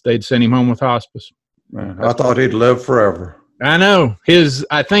they'd send him home with hospice. Man, I thought he'd live forever. I know.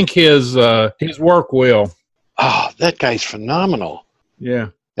 I think his work will. Oh, that guy's phenomenal. Yeah.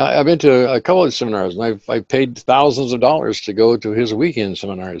 I've been to a couple of seminars, and I've paid thousands of dollars to go to his weekend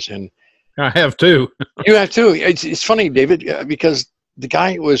seminars, and I have too. You have too. It's funny, David, because the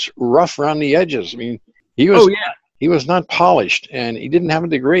guy was rough around the edges. I mean, he was not polished, and he didn't have a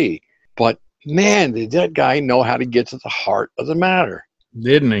degree. But man, did that guy know how to get to the heart of the matter?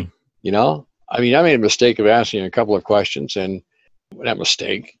 Didn't he? I mean, I made a mistake of asking a couple of questions, and not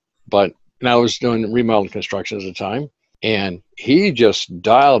mistake, but I was doing remodeling construction at the time, and he just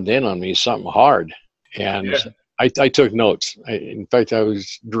dialed in on me something hard, and yeah. I took notes. In fact, I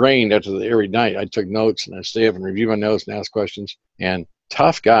was drained after every night. I took notes, and I stay up and review my notes and ask questions. And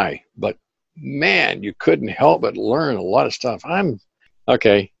tough guy, but man, you couldn't help but learn a lot of stuff.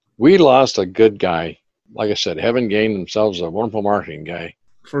 Okay. We lost a good guy. Like I said, Heaven gained themselves a wonderful marketing guy.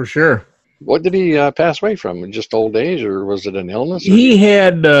 For sure. What did he pass away from? Just old age, or was it an illness? He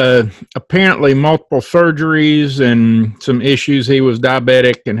had apparently multiple surgeries and some issues. He was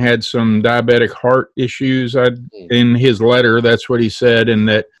diabetic and had some diabetic heart issues. In his letter, that's what he said, and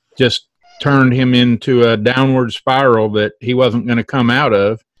that just turned him into a downward spiral that he wasn't going to come out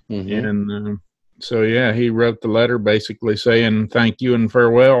of. Mm-hmm. And so, yeah, he wrote the letter basically saying thank you and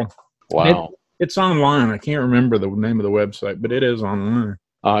farewell. Wow. It's online. I can't remember the name of the website, but it is online.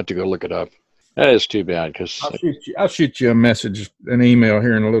 I'll have to go look it up. That is too bad, because I'll shoot you a message, an email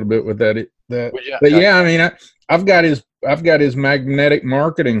here in a little bit with that. But yeah, I mean, I've got his magnetic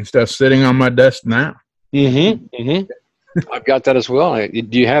marketing stuff sitting on my desk now. Mm-hmm. Mm-hmm. I've got that as well.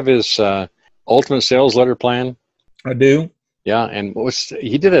 Do you have his ultimate sales letter plan? I do. Yeah, and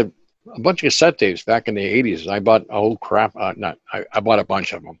he did a bunch of cassette tapes back in the 80s. I bought I bought a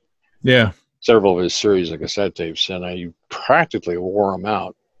bunch of them. Yeah. Several of his series of cassette tapes, and I practically wore them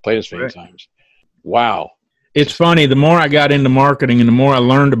out, played as many times. Wow. It's funny, the more I got into marketing and the more I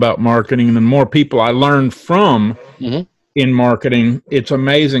learned about marketing and the more people I learned from in marketing, it's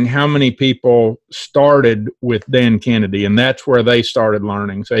amazing how many people started with Dan Kennedy, and that's where they started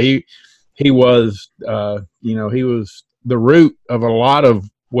learning. So he was, he was the root of a lot of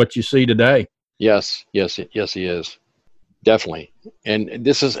what you see today. Yes, he is. Definitely. And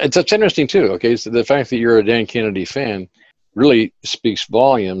it's interesting too. Okay. So the fact that you're a Dan Kennedy fan really speaks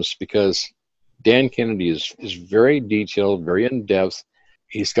volumes, because Dan Kennedy is very detailed, very in depth.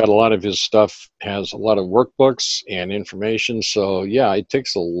 He's got a lot of his stuff, has a lot of workbooks and information. So yeah, it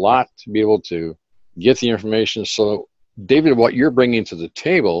takes a lot to be able to get the information. So David, what you're bringing to the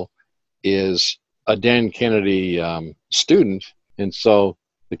table is a Dan Kennedy student. And so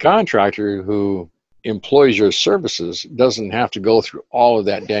the contractor who employs your services doesn't have to go through all of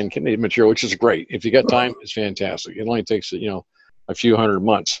that Dan Kennedy material, which is great. If you got time, it's fantastic. It only takes, a few hundred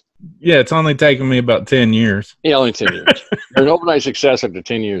months. Yeah, it's only taken me about 10 years. Yeah, only 10 years. You're an overnight success after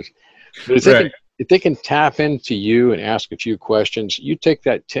 10 years. But if they can tap into you and ask a few questions, you take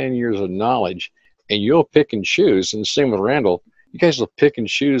that 10 years of knowledge and you'll pick and choose. And the same with Randall. You guys will pick and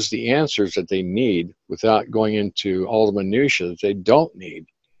choose the answers that they need without going into all the minutiae that they don't need.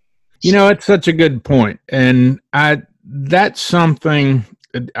 It's such a good point. And that's something,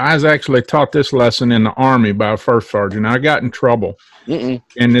 I was actually taught this lesson in the Army by a first sergeant. I got in trouble. And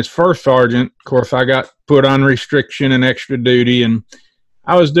this first sergeant, of course, I got put on restriction and extra duty. And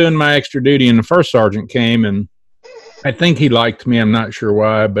I was doing my extra duty, and the first sergeant came, and I think he liked me. I'm not sure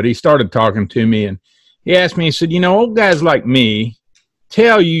why, but he started talking to me, and he asked me, he said, old guys like me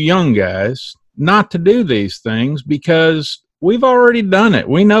tell you young guys not to do these things because we've already done it.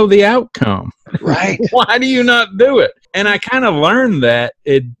 We know the outcome. Right. Why do you not do it? And I kind of learned that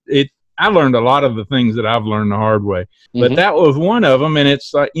I learned a lot of the things that I've learned the hard way, but that was one of them. And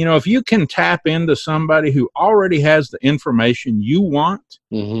it's like, if you can tap into somebody who already has the information you want,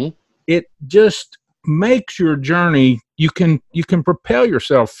 it just makes your journey. You can propel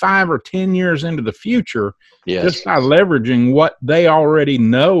yourself 5 or 10 years into the future just by leveraging what they already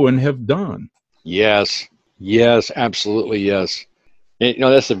know and have done. Yes, absolutely. Yes. And,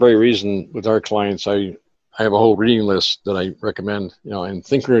 that's the very reason with our clients, I have a whole reading list that I recommend, and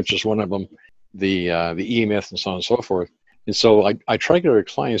ThinkRich is one of them, the E-Myth and so on and so forth. And so I try to get our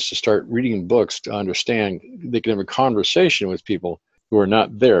clients to start reading books to understand. They can have a conversation with people who are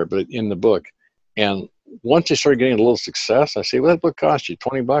not there, but in the book. And once they start getting a little success, I say, well, that book cost you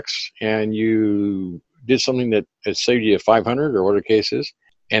 $20 and you did something that saved you $500 or whatever the case is.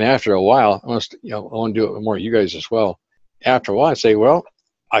 And after a while, I want to do it with more of you guys as well. After a while, I say, well,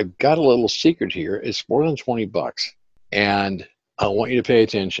 I've got a little secret here. It's more than $20, and I want you to pay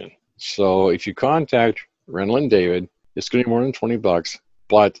attention. So if you contact Randall and David, it's going to be more than $20.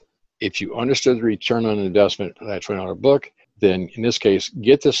 But if you understood the return on investment for that $20 book, then in this case,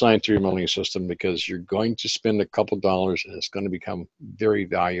 get the scientific remodeling system, because you're going to spend a couple dollars and it's going to become very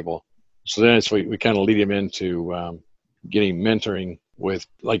valuable. So then we kind of lead them into getting mentoring with,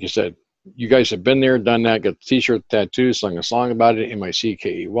 like you said, you guys have been there, done that, got the t-shirt, tattoo, sung a song about it,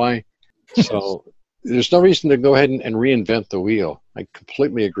 MICKEY. So there's no reason to go ahead and reinvent the wheel. I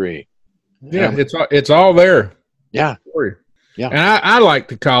completely agree. Yeah, it's all there. Yeah. Yeah. And I like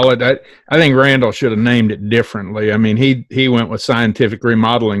to call it, I think Randall should have named it differently. I mean, he went with scientific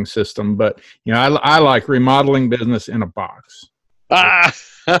remodeling system, but I like remodeling business in a box.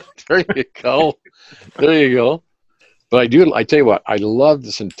 There you go. But I tell you what, I love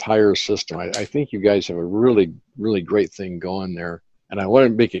this entire system. I think you guys have a really, really great thing going there. And I want to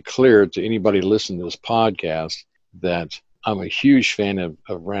make it clear to anybody listening to this podcast that I'm a huge fan of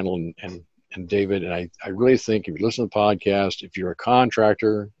Randall and David. And I really think if you listen to the podcast, if you're a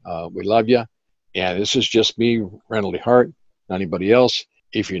contractor, we love you. And this is just me, Randall Hart, not anybody else.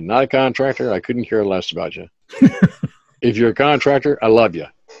 If you're not a contractor, I couldn't care less about you. If you're a contractor, I love you.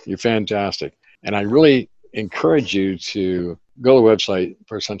 You're fantastic. And I really encourage you to go to the website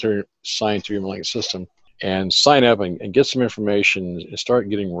for Scientific Remodeling System and sign up and get some information and start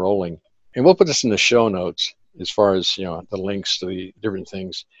getting rolling. And we'll put this in the show notes as far as the links to the different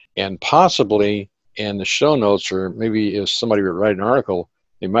things. And possibly in the show notes, or maybe if somebody would write an article,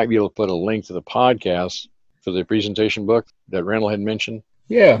 they might be able to put a link to the podcast for the presentation book that Randall had mentioned.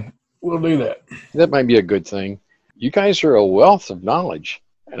 Yeah, we'll do that. That might be a good thing. You guys are a wealth of knowledge.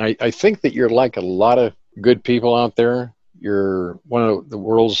 And I think that you're like a lot of good people out there. You're one of the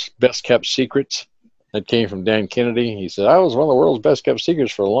world's best kept secrets. That came from Dan Kennedy. He said, I was one of the world's best kept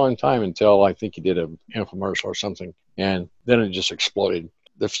secrets for a long time until I think he did an infomercial or something. And then it just exploded.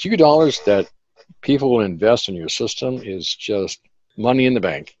 The few dollars that people will invest in your system is just money in the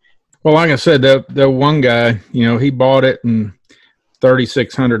bank. Well, like I said, the one guy, he bought it in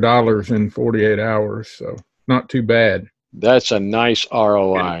 $3,600 in 48 hours. So not too bad. That's a nice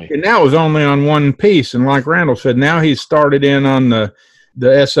ROI. And that was only on one piece. And like Randall said, now he's started in on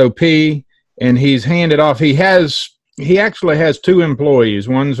the SOP, and he's handed off. He actually has 2 employees.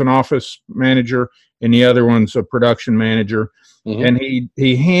 One's an office manager, and the other one's a production manager. Mm-hmm. And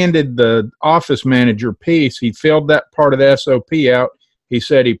he handed the office manager piece. He filled that part of the SOP out. He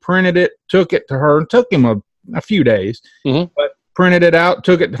said he printed it, took it to her, and took him a few days, but printed it out,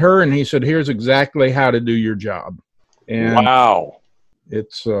 took it to her, and he said, "Here's exactly how to do your job." And wow,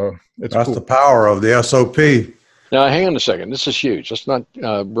 that's cool. The power of the SOP. Now, hang on a second. This is huge. Let's not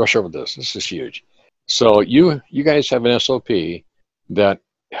brush over this. This is huge. So you guys have an SOP that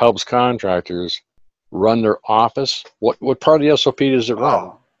helps contractors run their office. What part of the SOP does it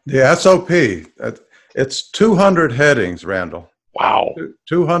run? The SOP, it's 200 headings, Randall. Wow.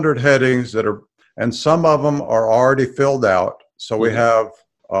 200 headings and some of them are already filled out. So we have,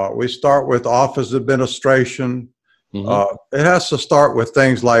 we start with office administration. It has to start with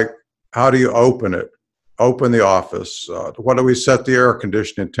things like, how do you open the office? What do we set the air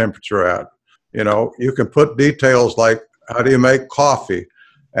conditioning temperature at? You know, you can put details like, how do you make coffee?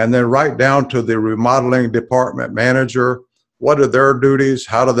 And then right down to the remodeling department manager. What are their duties?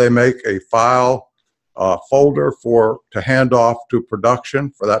 How do they make a file folder to hand off to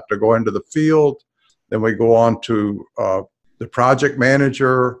production for that to go into the field? Then we go on to the project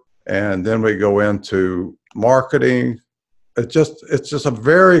manager, and then we go into marketing. It's just a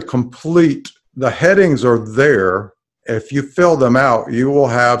very complete. The headings are there. If you fill them out, you will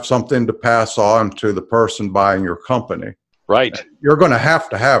have something to pass on to the person buying your company. Right. You're going to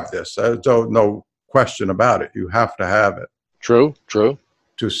have this. There's no question about it. You have to have it. True.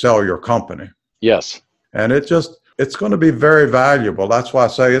 To sell your company. Yes. And it's going to be very valuable. That's why I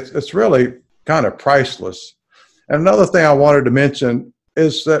say it's really kind of priceless. And another thing I wanted to mention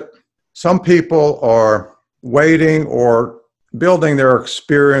is that some people are waiting or building their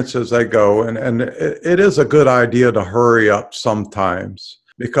experience as they go. And it is a good idea to hurry up sometimes,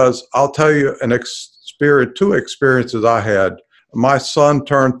 because I'll tell you two experiences I had. My son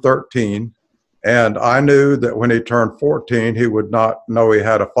turned 13, and I knew that when he turned 14, he would not know he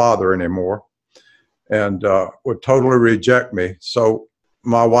had a father anymore and would totally reject me. So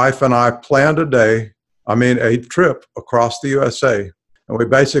my wife and I planned a trip across the USA. And we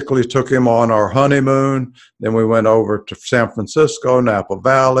basically took him on our honeymoon. Then we went over to San Francisco, Napa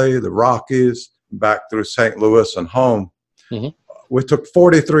Valley, the Rockies, back through St. Louis and home. Mm-hmm. We took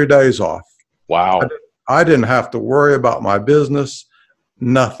 43 days off. Wow. I didn't have to worry about my business,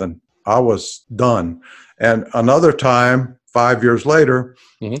 nothing. I was done. And another time, 5 years later,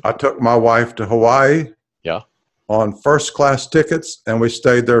 I took my wife to Hawaii on first-class tickets, and we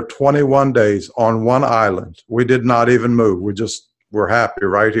stayed there 21 days on one island. We did not even move. We're happy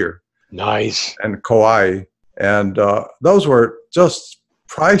right here. Nice. And Kauai. And those were just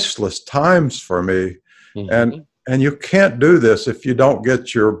priceless times for me. Mm-hmm. And you can't do this if you don't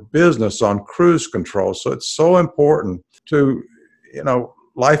get your business on cruise control. So it's so important to,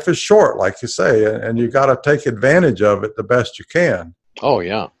 life is short, like you say, and you got to take advantage of it the best you can. Oh,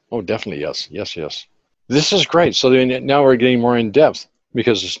 yeah. Oh, definitely. Yes. This is great. So then now we're getting more in depth,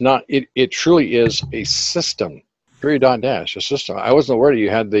 because it truly is a system. A system. I wasn't aware that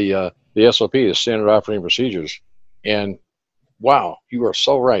you had the SOP, the standard operating procedures, and wow, you are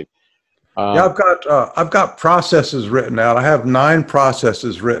so right. I've got processes written out. I have 9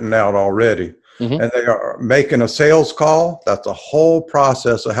 processes written out already, and they are making a sales call. That's a whole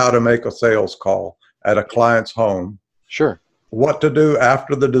process of how to make a sales call at a client's home. Sure. What to do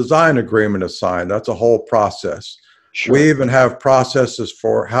after the design agreement is signed. That's a whole process. Sure. We even have processes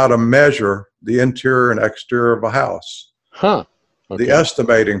for how to measure the interior and exterior of a house. Okay. The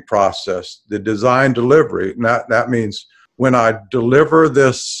estimating process, the design delivery. That means when I deliver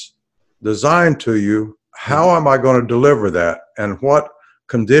this design to you, how am I going to deliver that? And what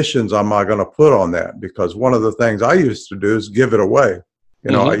conditions am I going to put on that? Because one of the things I used to do is give it away.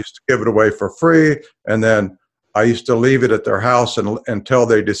 I used to give it away for free, and then I used to leave it at their house until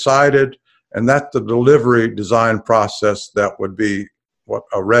they decided. And that's the delivery design process that would be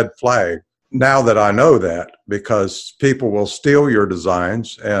a red flag. Now that I know that, because people will steal your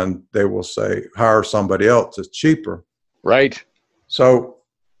designs and they will say, hire somebody else, it's cheaper. Right. So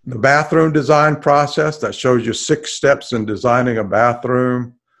the bathroom design process, that shows you 6 steps in designing a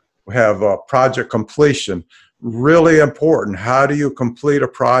bathroom. We have project completion, really important. How do you complete a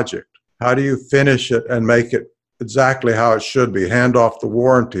project? How do you finish it and make it exactly how it should be? Hand off the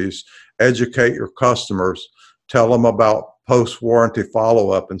warranties. Educate your customers, tell them about post-warranty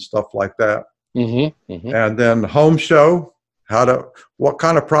follow-up and stuff like that. And then home show, what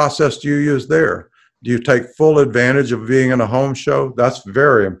kind of process do you use there? Do you take full advantage of being in a home show? That's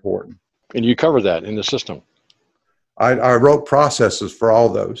very important. And you cover that in the system. I wrote processes for all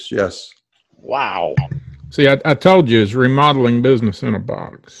those, yes. Wow. See, I told you it's remodeling business in a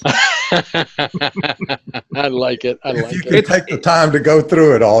box. I like it. I like If you it. can take the time to go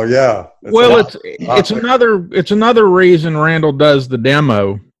through it all, yeah. It's another reason Randall does the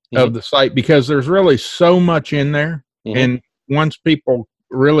demo of the site, because there's really so much in there. And once people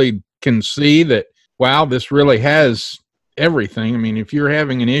really can see that, wow, this really has everything. I mean, if you're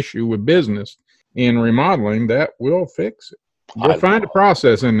having an issue with business in remodeling, that will fix it. You'll find a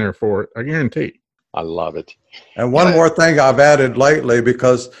process in there for it, I guarantee. I love it. And one more thing I've added lately,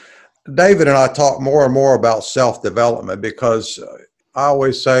 because David and I talk more and more about self-development, because I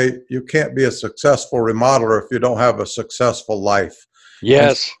always say you can't be a successful remodeler if you don't have a successful life.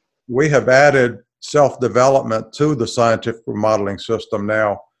 Yes. And we have added self-development to the scientific remodeling system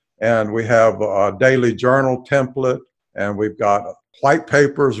now. And we have a daily journal template, and we've got white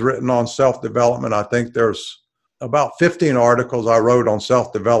papers written on self-development. I think there's about 15 articles I wrote on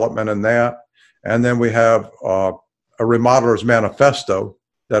self-development in that. And then we have a remodeler's manifesto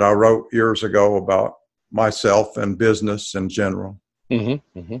that I wrote years ago about myself and business in general.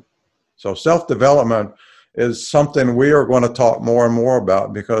 So self-development is something we are going to talk more and more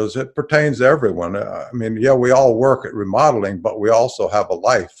about, because it pertains to everyone. I mean, yeah, we all work at remodeling, but we also have a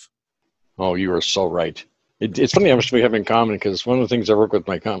life. Oh, you are so right. It's something I wish we have in common, because one of the things I work with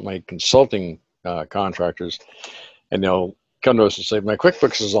my consulting contractors, and they'll come to us and say, my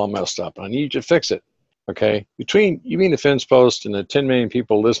QuickBooks is all messed up. I need you to fix it. Okay. Between you being the fence post and the 10 million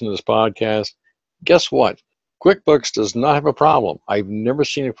people listening to this podcast, guess what? QuickBooks does not have a problem. I've never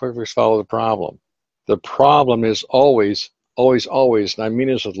seen a QuickBooks follow the problem. The problem is always, and I mean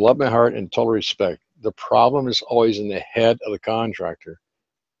this with love in my heart and total respect, the problem is always in the head of the contractor.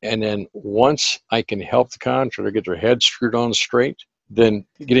 And then once I can help the contractor get their head screwed on straight, then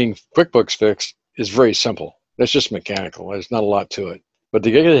getting QuickBooks fixed is very simple. That's just mechanical. There's not a lot to it. But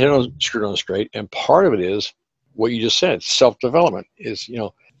to get the head screwed on straight, and part of it is what you just said, self-development, is,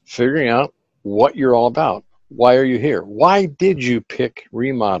 figuring out what you're all about. Why are you here? Why did you pick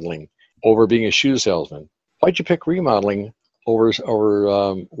remodeling over being a shoe salesman? Why'd you pick remodeling over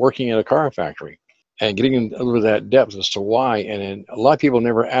working at a car factory? And getting into that depth as to why. And then a lot of people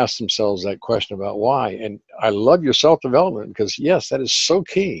never ask themselves that question about why. And I love your self-development, because yes, that is so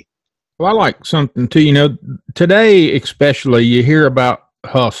key. Well, I like something too, today especially, you hear about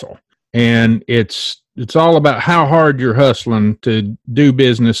hustle, and it's all about how hard you're hustling to do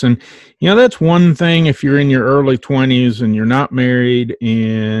business. And, that's one thing if you're in your early 20s and you're not married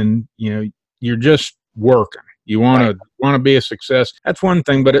and, you're just working. You want to be a success. That's one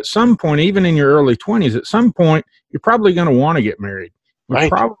thing. But at some point, even in your early 20s, at some point, you're probably going to want to get married. You're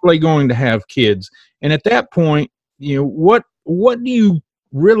probably going to have kids. And at that point, what do you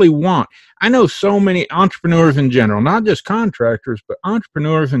really want? I know so many entrepreneurs in general, not just contractors, but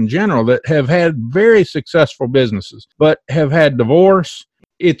entrepreneurs in general, that have had very successful businesses, but have had divorce.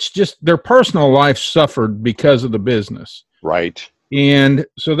 It's just their personal life suffered because of the business. Right. And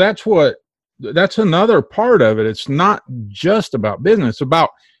so that's another part of it. It's not just about business. It's about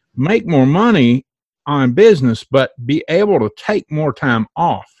make more money on business, but be able to take more time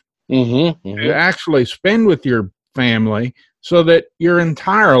off to actually spend with your family, so that your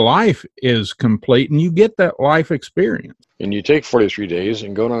entire life is complete and you get that life experience. And you take 43 days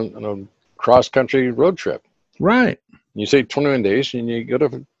and go on a cross-country road trip. Right. You take 21 days and you go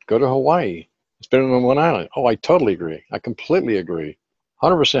to Hawaii. Spend on one island. Oh, I totally agree. I completely agree.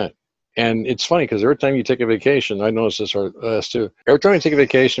 100%. And it's funny, because every time you take a vacation, I noticed this us too. Every time we take a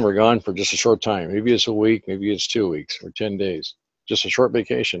vacation, we're gone for just a short time. Maybe it's a week, maybe it's 2 weeks or 10 days. Just a short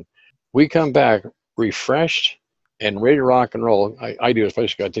vacation. We come back refreshed and ready to rock and roll. I do,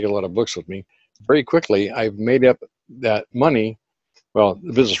 especially I take a lot of books with me. Very quickly, I've made up that money. Well,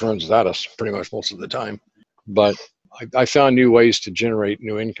 the business runs without us pretty much most of the time, but I found new ways to generate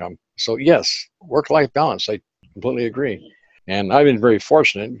new income. So yes, work-life balance, I completely agree. And I've been very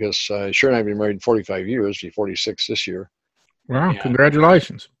fortunate, because Sharon and I have been married 45 years, be 46 this year. Wow, and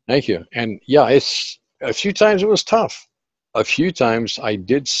congratulations. Thank you. And yeah, it's a few times it was tough. A few times I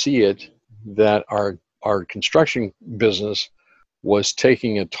did see it, that our construction business was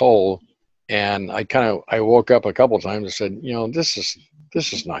taking a toll, and I woke up a couple of times and said,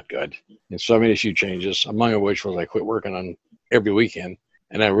 this is not good. And so I made a few changes, among which was I quit working on every weekend.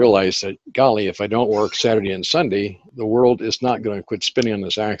 And I realized that, golly, if I don't work Saturday and Sunday, the world is not going to quit spinning on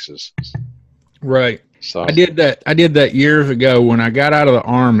this axis. Right. So I did that years ago when I got out of the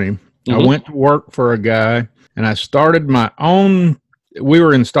Army. I went to work for a guy, and I started my own. We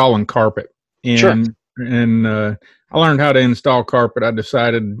were installing carpet, and I learned how to install carpet. I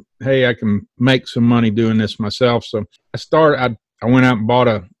decided, hey, I can make some money doing this myself. So I went out and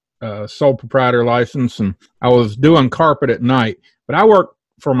bought a sole proprietor license, and I was doing carpet at night. But I worked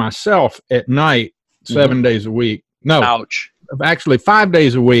for myself at night 7 days a week. No, ouch. Actually 5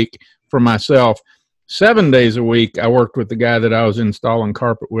 days a week for myself. 7 days a week, I worked with the guy that I was installing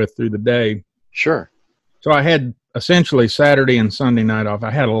carpet with through the day. Sure. So I had essentially Saturday and Sunday night off.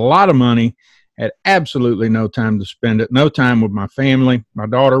 I had a lot of money, had absolutely no time to spend it, no time with my family. My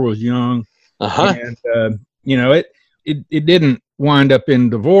daughter was young. And, it didn't wind up in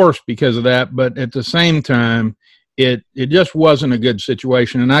divorce because of that. But at the same time, it just wasn't a good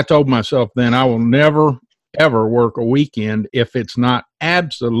situation. And I told myself then I will never, ever work a weekend if it's not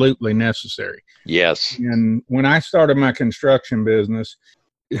absolutely necessary. Yes. And when I started my construction business,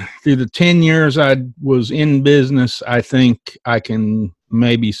 through the 10 years I was in business, I think I can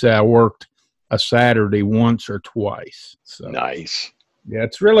maybe say I worked a Saturday once or twice. So nice. Yeah,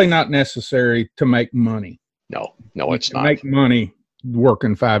 it's really not necessary to make money. No, it's not. Make money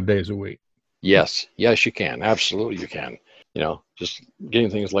working 5 days a week. Yes, you can. Absolutely, you can. Just getting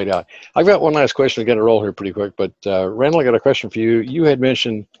things laid out. I've got one last question. I got to roll here pretty quick, but Randall, I got a question for you. You had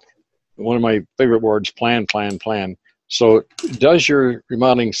mentioned one of my favorite words, plan. So does your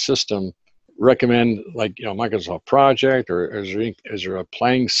remodeling system recommend Microsoft Project, or is there a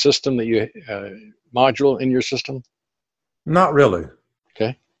planning system that you module in your system? Not really.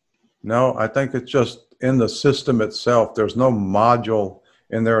 Okay. No, I think it's just in the system itself. There's no module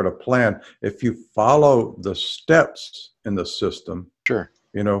in there to plan. If you follow the steps in the system, sure.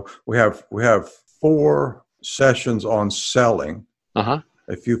 We have 4 sessions on selling.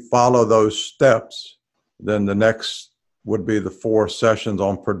 If you follow those steps, then the next would be the 4 sessions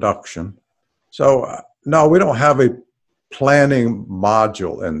on production. So no, we don't have a planning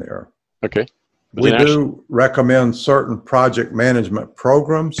module in there. Okay. But we do recommend certain project management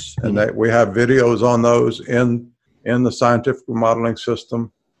programs, and that we have videos on those in the scientific remodeling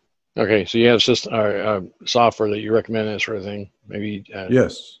system. Okay, so you have software that you recommend, that sort of thing, maybe.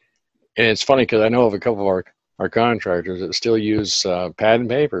 Yes. And it's funny because I know of a couple of our contractors that still use pad and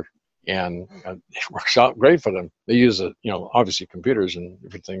paper, and it works out great for them. They use obviously computers and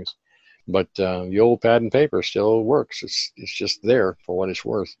different things, but the old pad and paper still works. It's just there for what it's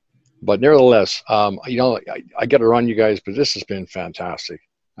worth. But nevertheless, I got to run, you guys, but this has been fantastic.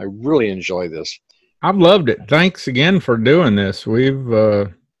 I really enjoy this. I've loved it. Thanks again for doing this.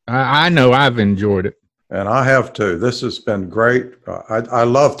 I know I've enjoyed it. And I have too. This has been great. I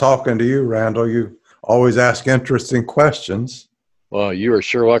love talking to you, Randall. You always ask interesting questions. Well, you are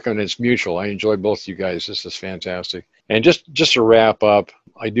sure welcome. It's mutual. I enjoy both you guys. This is fantastic. And just to wrap up,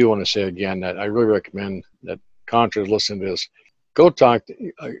 I do want to say again that I really recommend that contractors listen to this. Go talk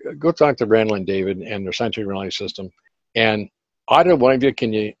to Randall and David and their scientific remodeling system. And either one of you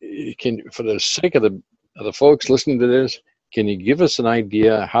can for the sake of the folks listening to this, can you give us an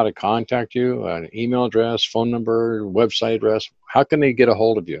idea how to contact you? An email address, phone number, website address? How can they get a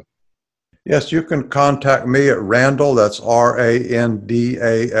hold of you? Yes, you can contact me at Randall, that's RANDALL,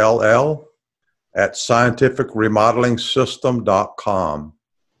 at scientificremodelingsystem.com.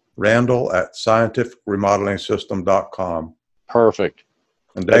 Randall at scientificremodelingsystem.com. Perfect.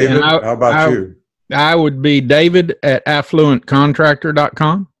 And David, how about you? I would be David at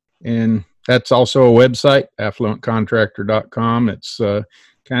affluentcontractor.com. And that's also a website, affluentcontractor.com. It's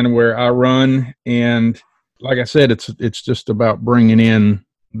kind of where I run. And like I said, it's just about bringing in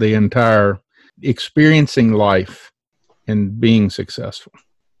the entire experiencing life and being successful.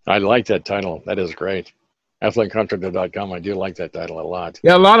 I like that title. That is great. affluentcontractor.com. I do like that title a lot.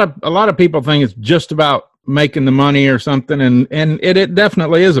 Yeah, a lot of people think it's just about making the money or something, and it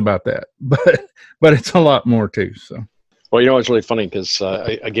definitely is about that. But it's a lot more too. So. Well, it's really funny because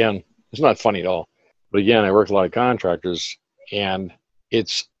again, it's not funny at all. But again, I work with a lot of contractors, and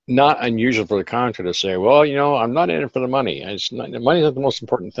it's not unusual for the contractor to say, well, I'm not in it for the money. The money is not the most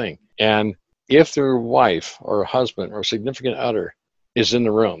important thing. And if their wife or husband or significant other is in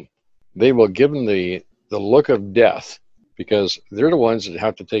the room, they will give them the look of death, because they're the ones that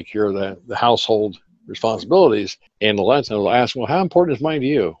have to take care of the household responsibilities. And a lot of times they'll ask, well, how important is money to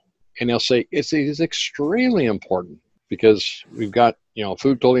you? And they'll say, it's extremely important, because we've got,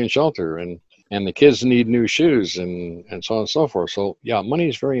 food, clothing, and shelter, and the kids need new shoes, and so on and so forth. So yeah, money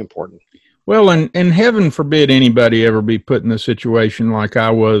is very important. Well, and heaven forbid anybody ever be put in a situation like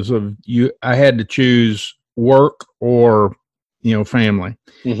I was I had to choose work or, family.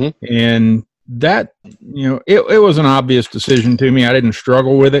 Mm-hmm. And that, it was an obvious decision to me. I didn't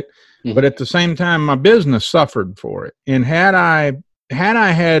struggle with it, mm-hmm. But at the same time, my business suffered for it. And had I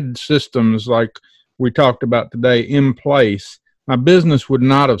had systems like we talked about today in place, my business would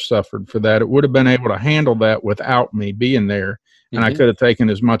not have suffered for that. It would have been able to handle that without me being there. And I could have taken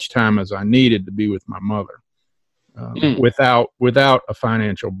as much time as I needed to be with my mother. without a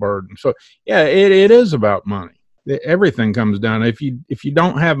financial burden. So yeah, it is about money. Everything comes down. If you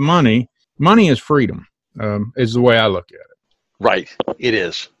don't have money, money is freedom, is the way I look at it. Right. It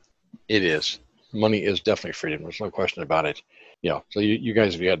is. It is. Money is definitely freedom. There's no question about it. Yeah. So you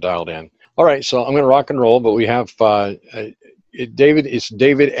guys have got dialed in. All right. So I'm going to rock and roll, but we have David. It's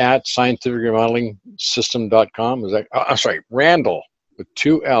David at scientificremodeling.com. Is that? I'm sorry, Randall with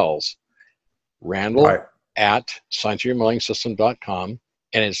 2 L's. Randall Right. at scientificremodeling.com,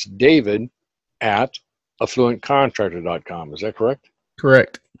 and it's David at affluentcontractor.com. Is that correct?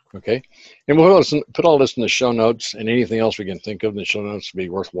 Correct. Okay. And we'll put all this in the show notes, and anything else we can think of in the show notes to be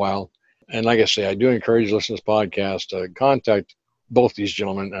worthwhile. And like I say, I do encourage you to listen to this podcast. Contact both these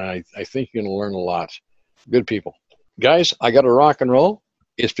gentlemen, and I think you're going to learn a lot. Good people. Guys, I got to rock and roll.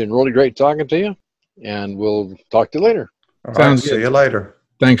 It's been really great talking to you, and we'll talk to you later. All Sounds right. good. See you later.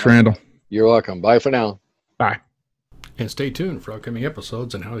 Thanks, Randall. You're welcome. Bye for now. Bye. And stay tuned for upcoming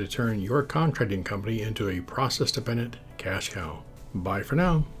episodes on how to turn your contracting company into a process-dependent cash cow. Bye for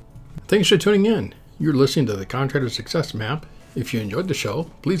now. Thanks for tuning in. You're listening to the Contractor Success Map. If you enjoyed the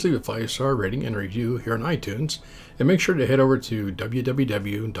show, please leave a 5-star rating and review here on iTunes, and make sure to head over to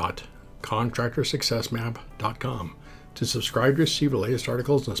www.contractorsuccessmap.com to subscribe to receive the latest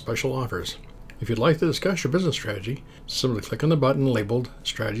articles and special offers. If you'd like to discuss your business strategy, simply click on the button labeled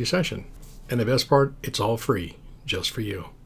Strategy Session. And the best part, it's all free, just for you.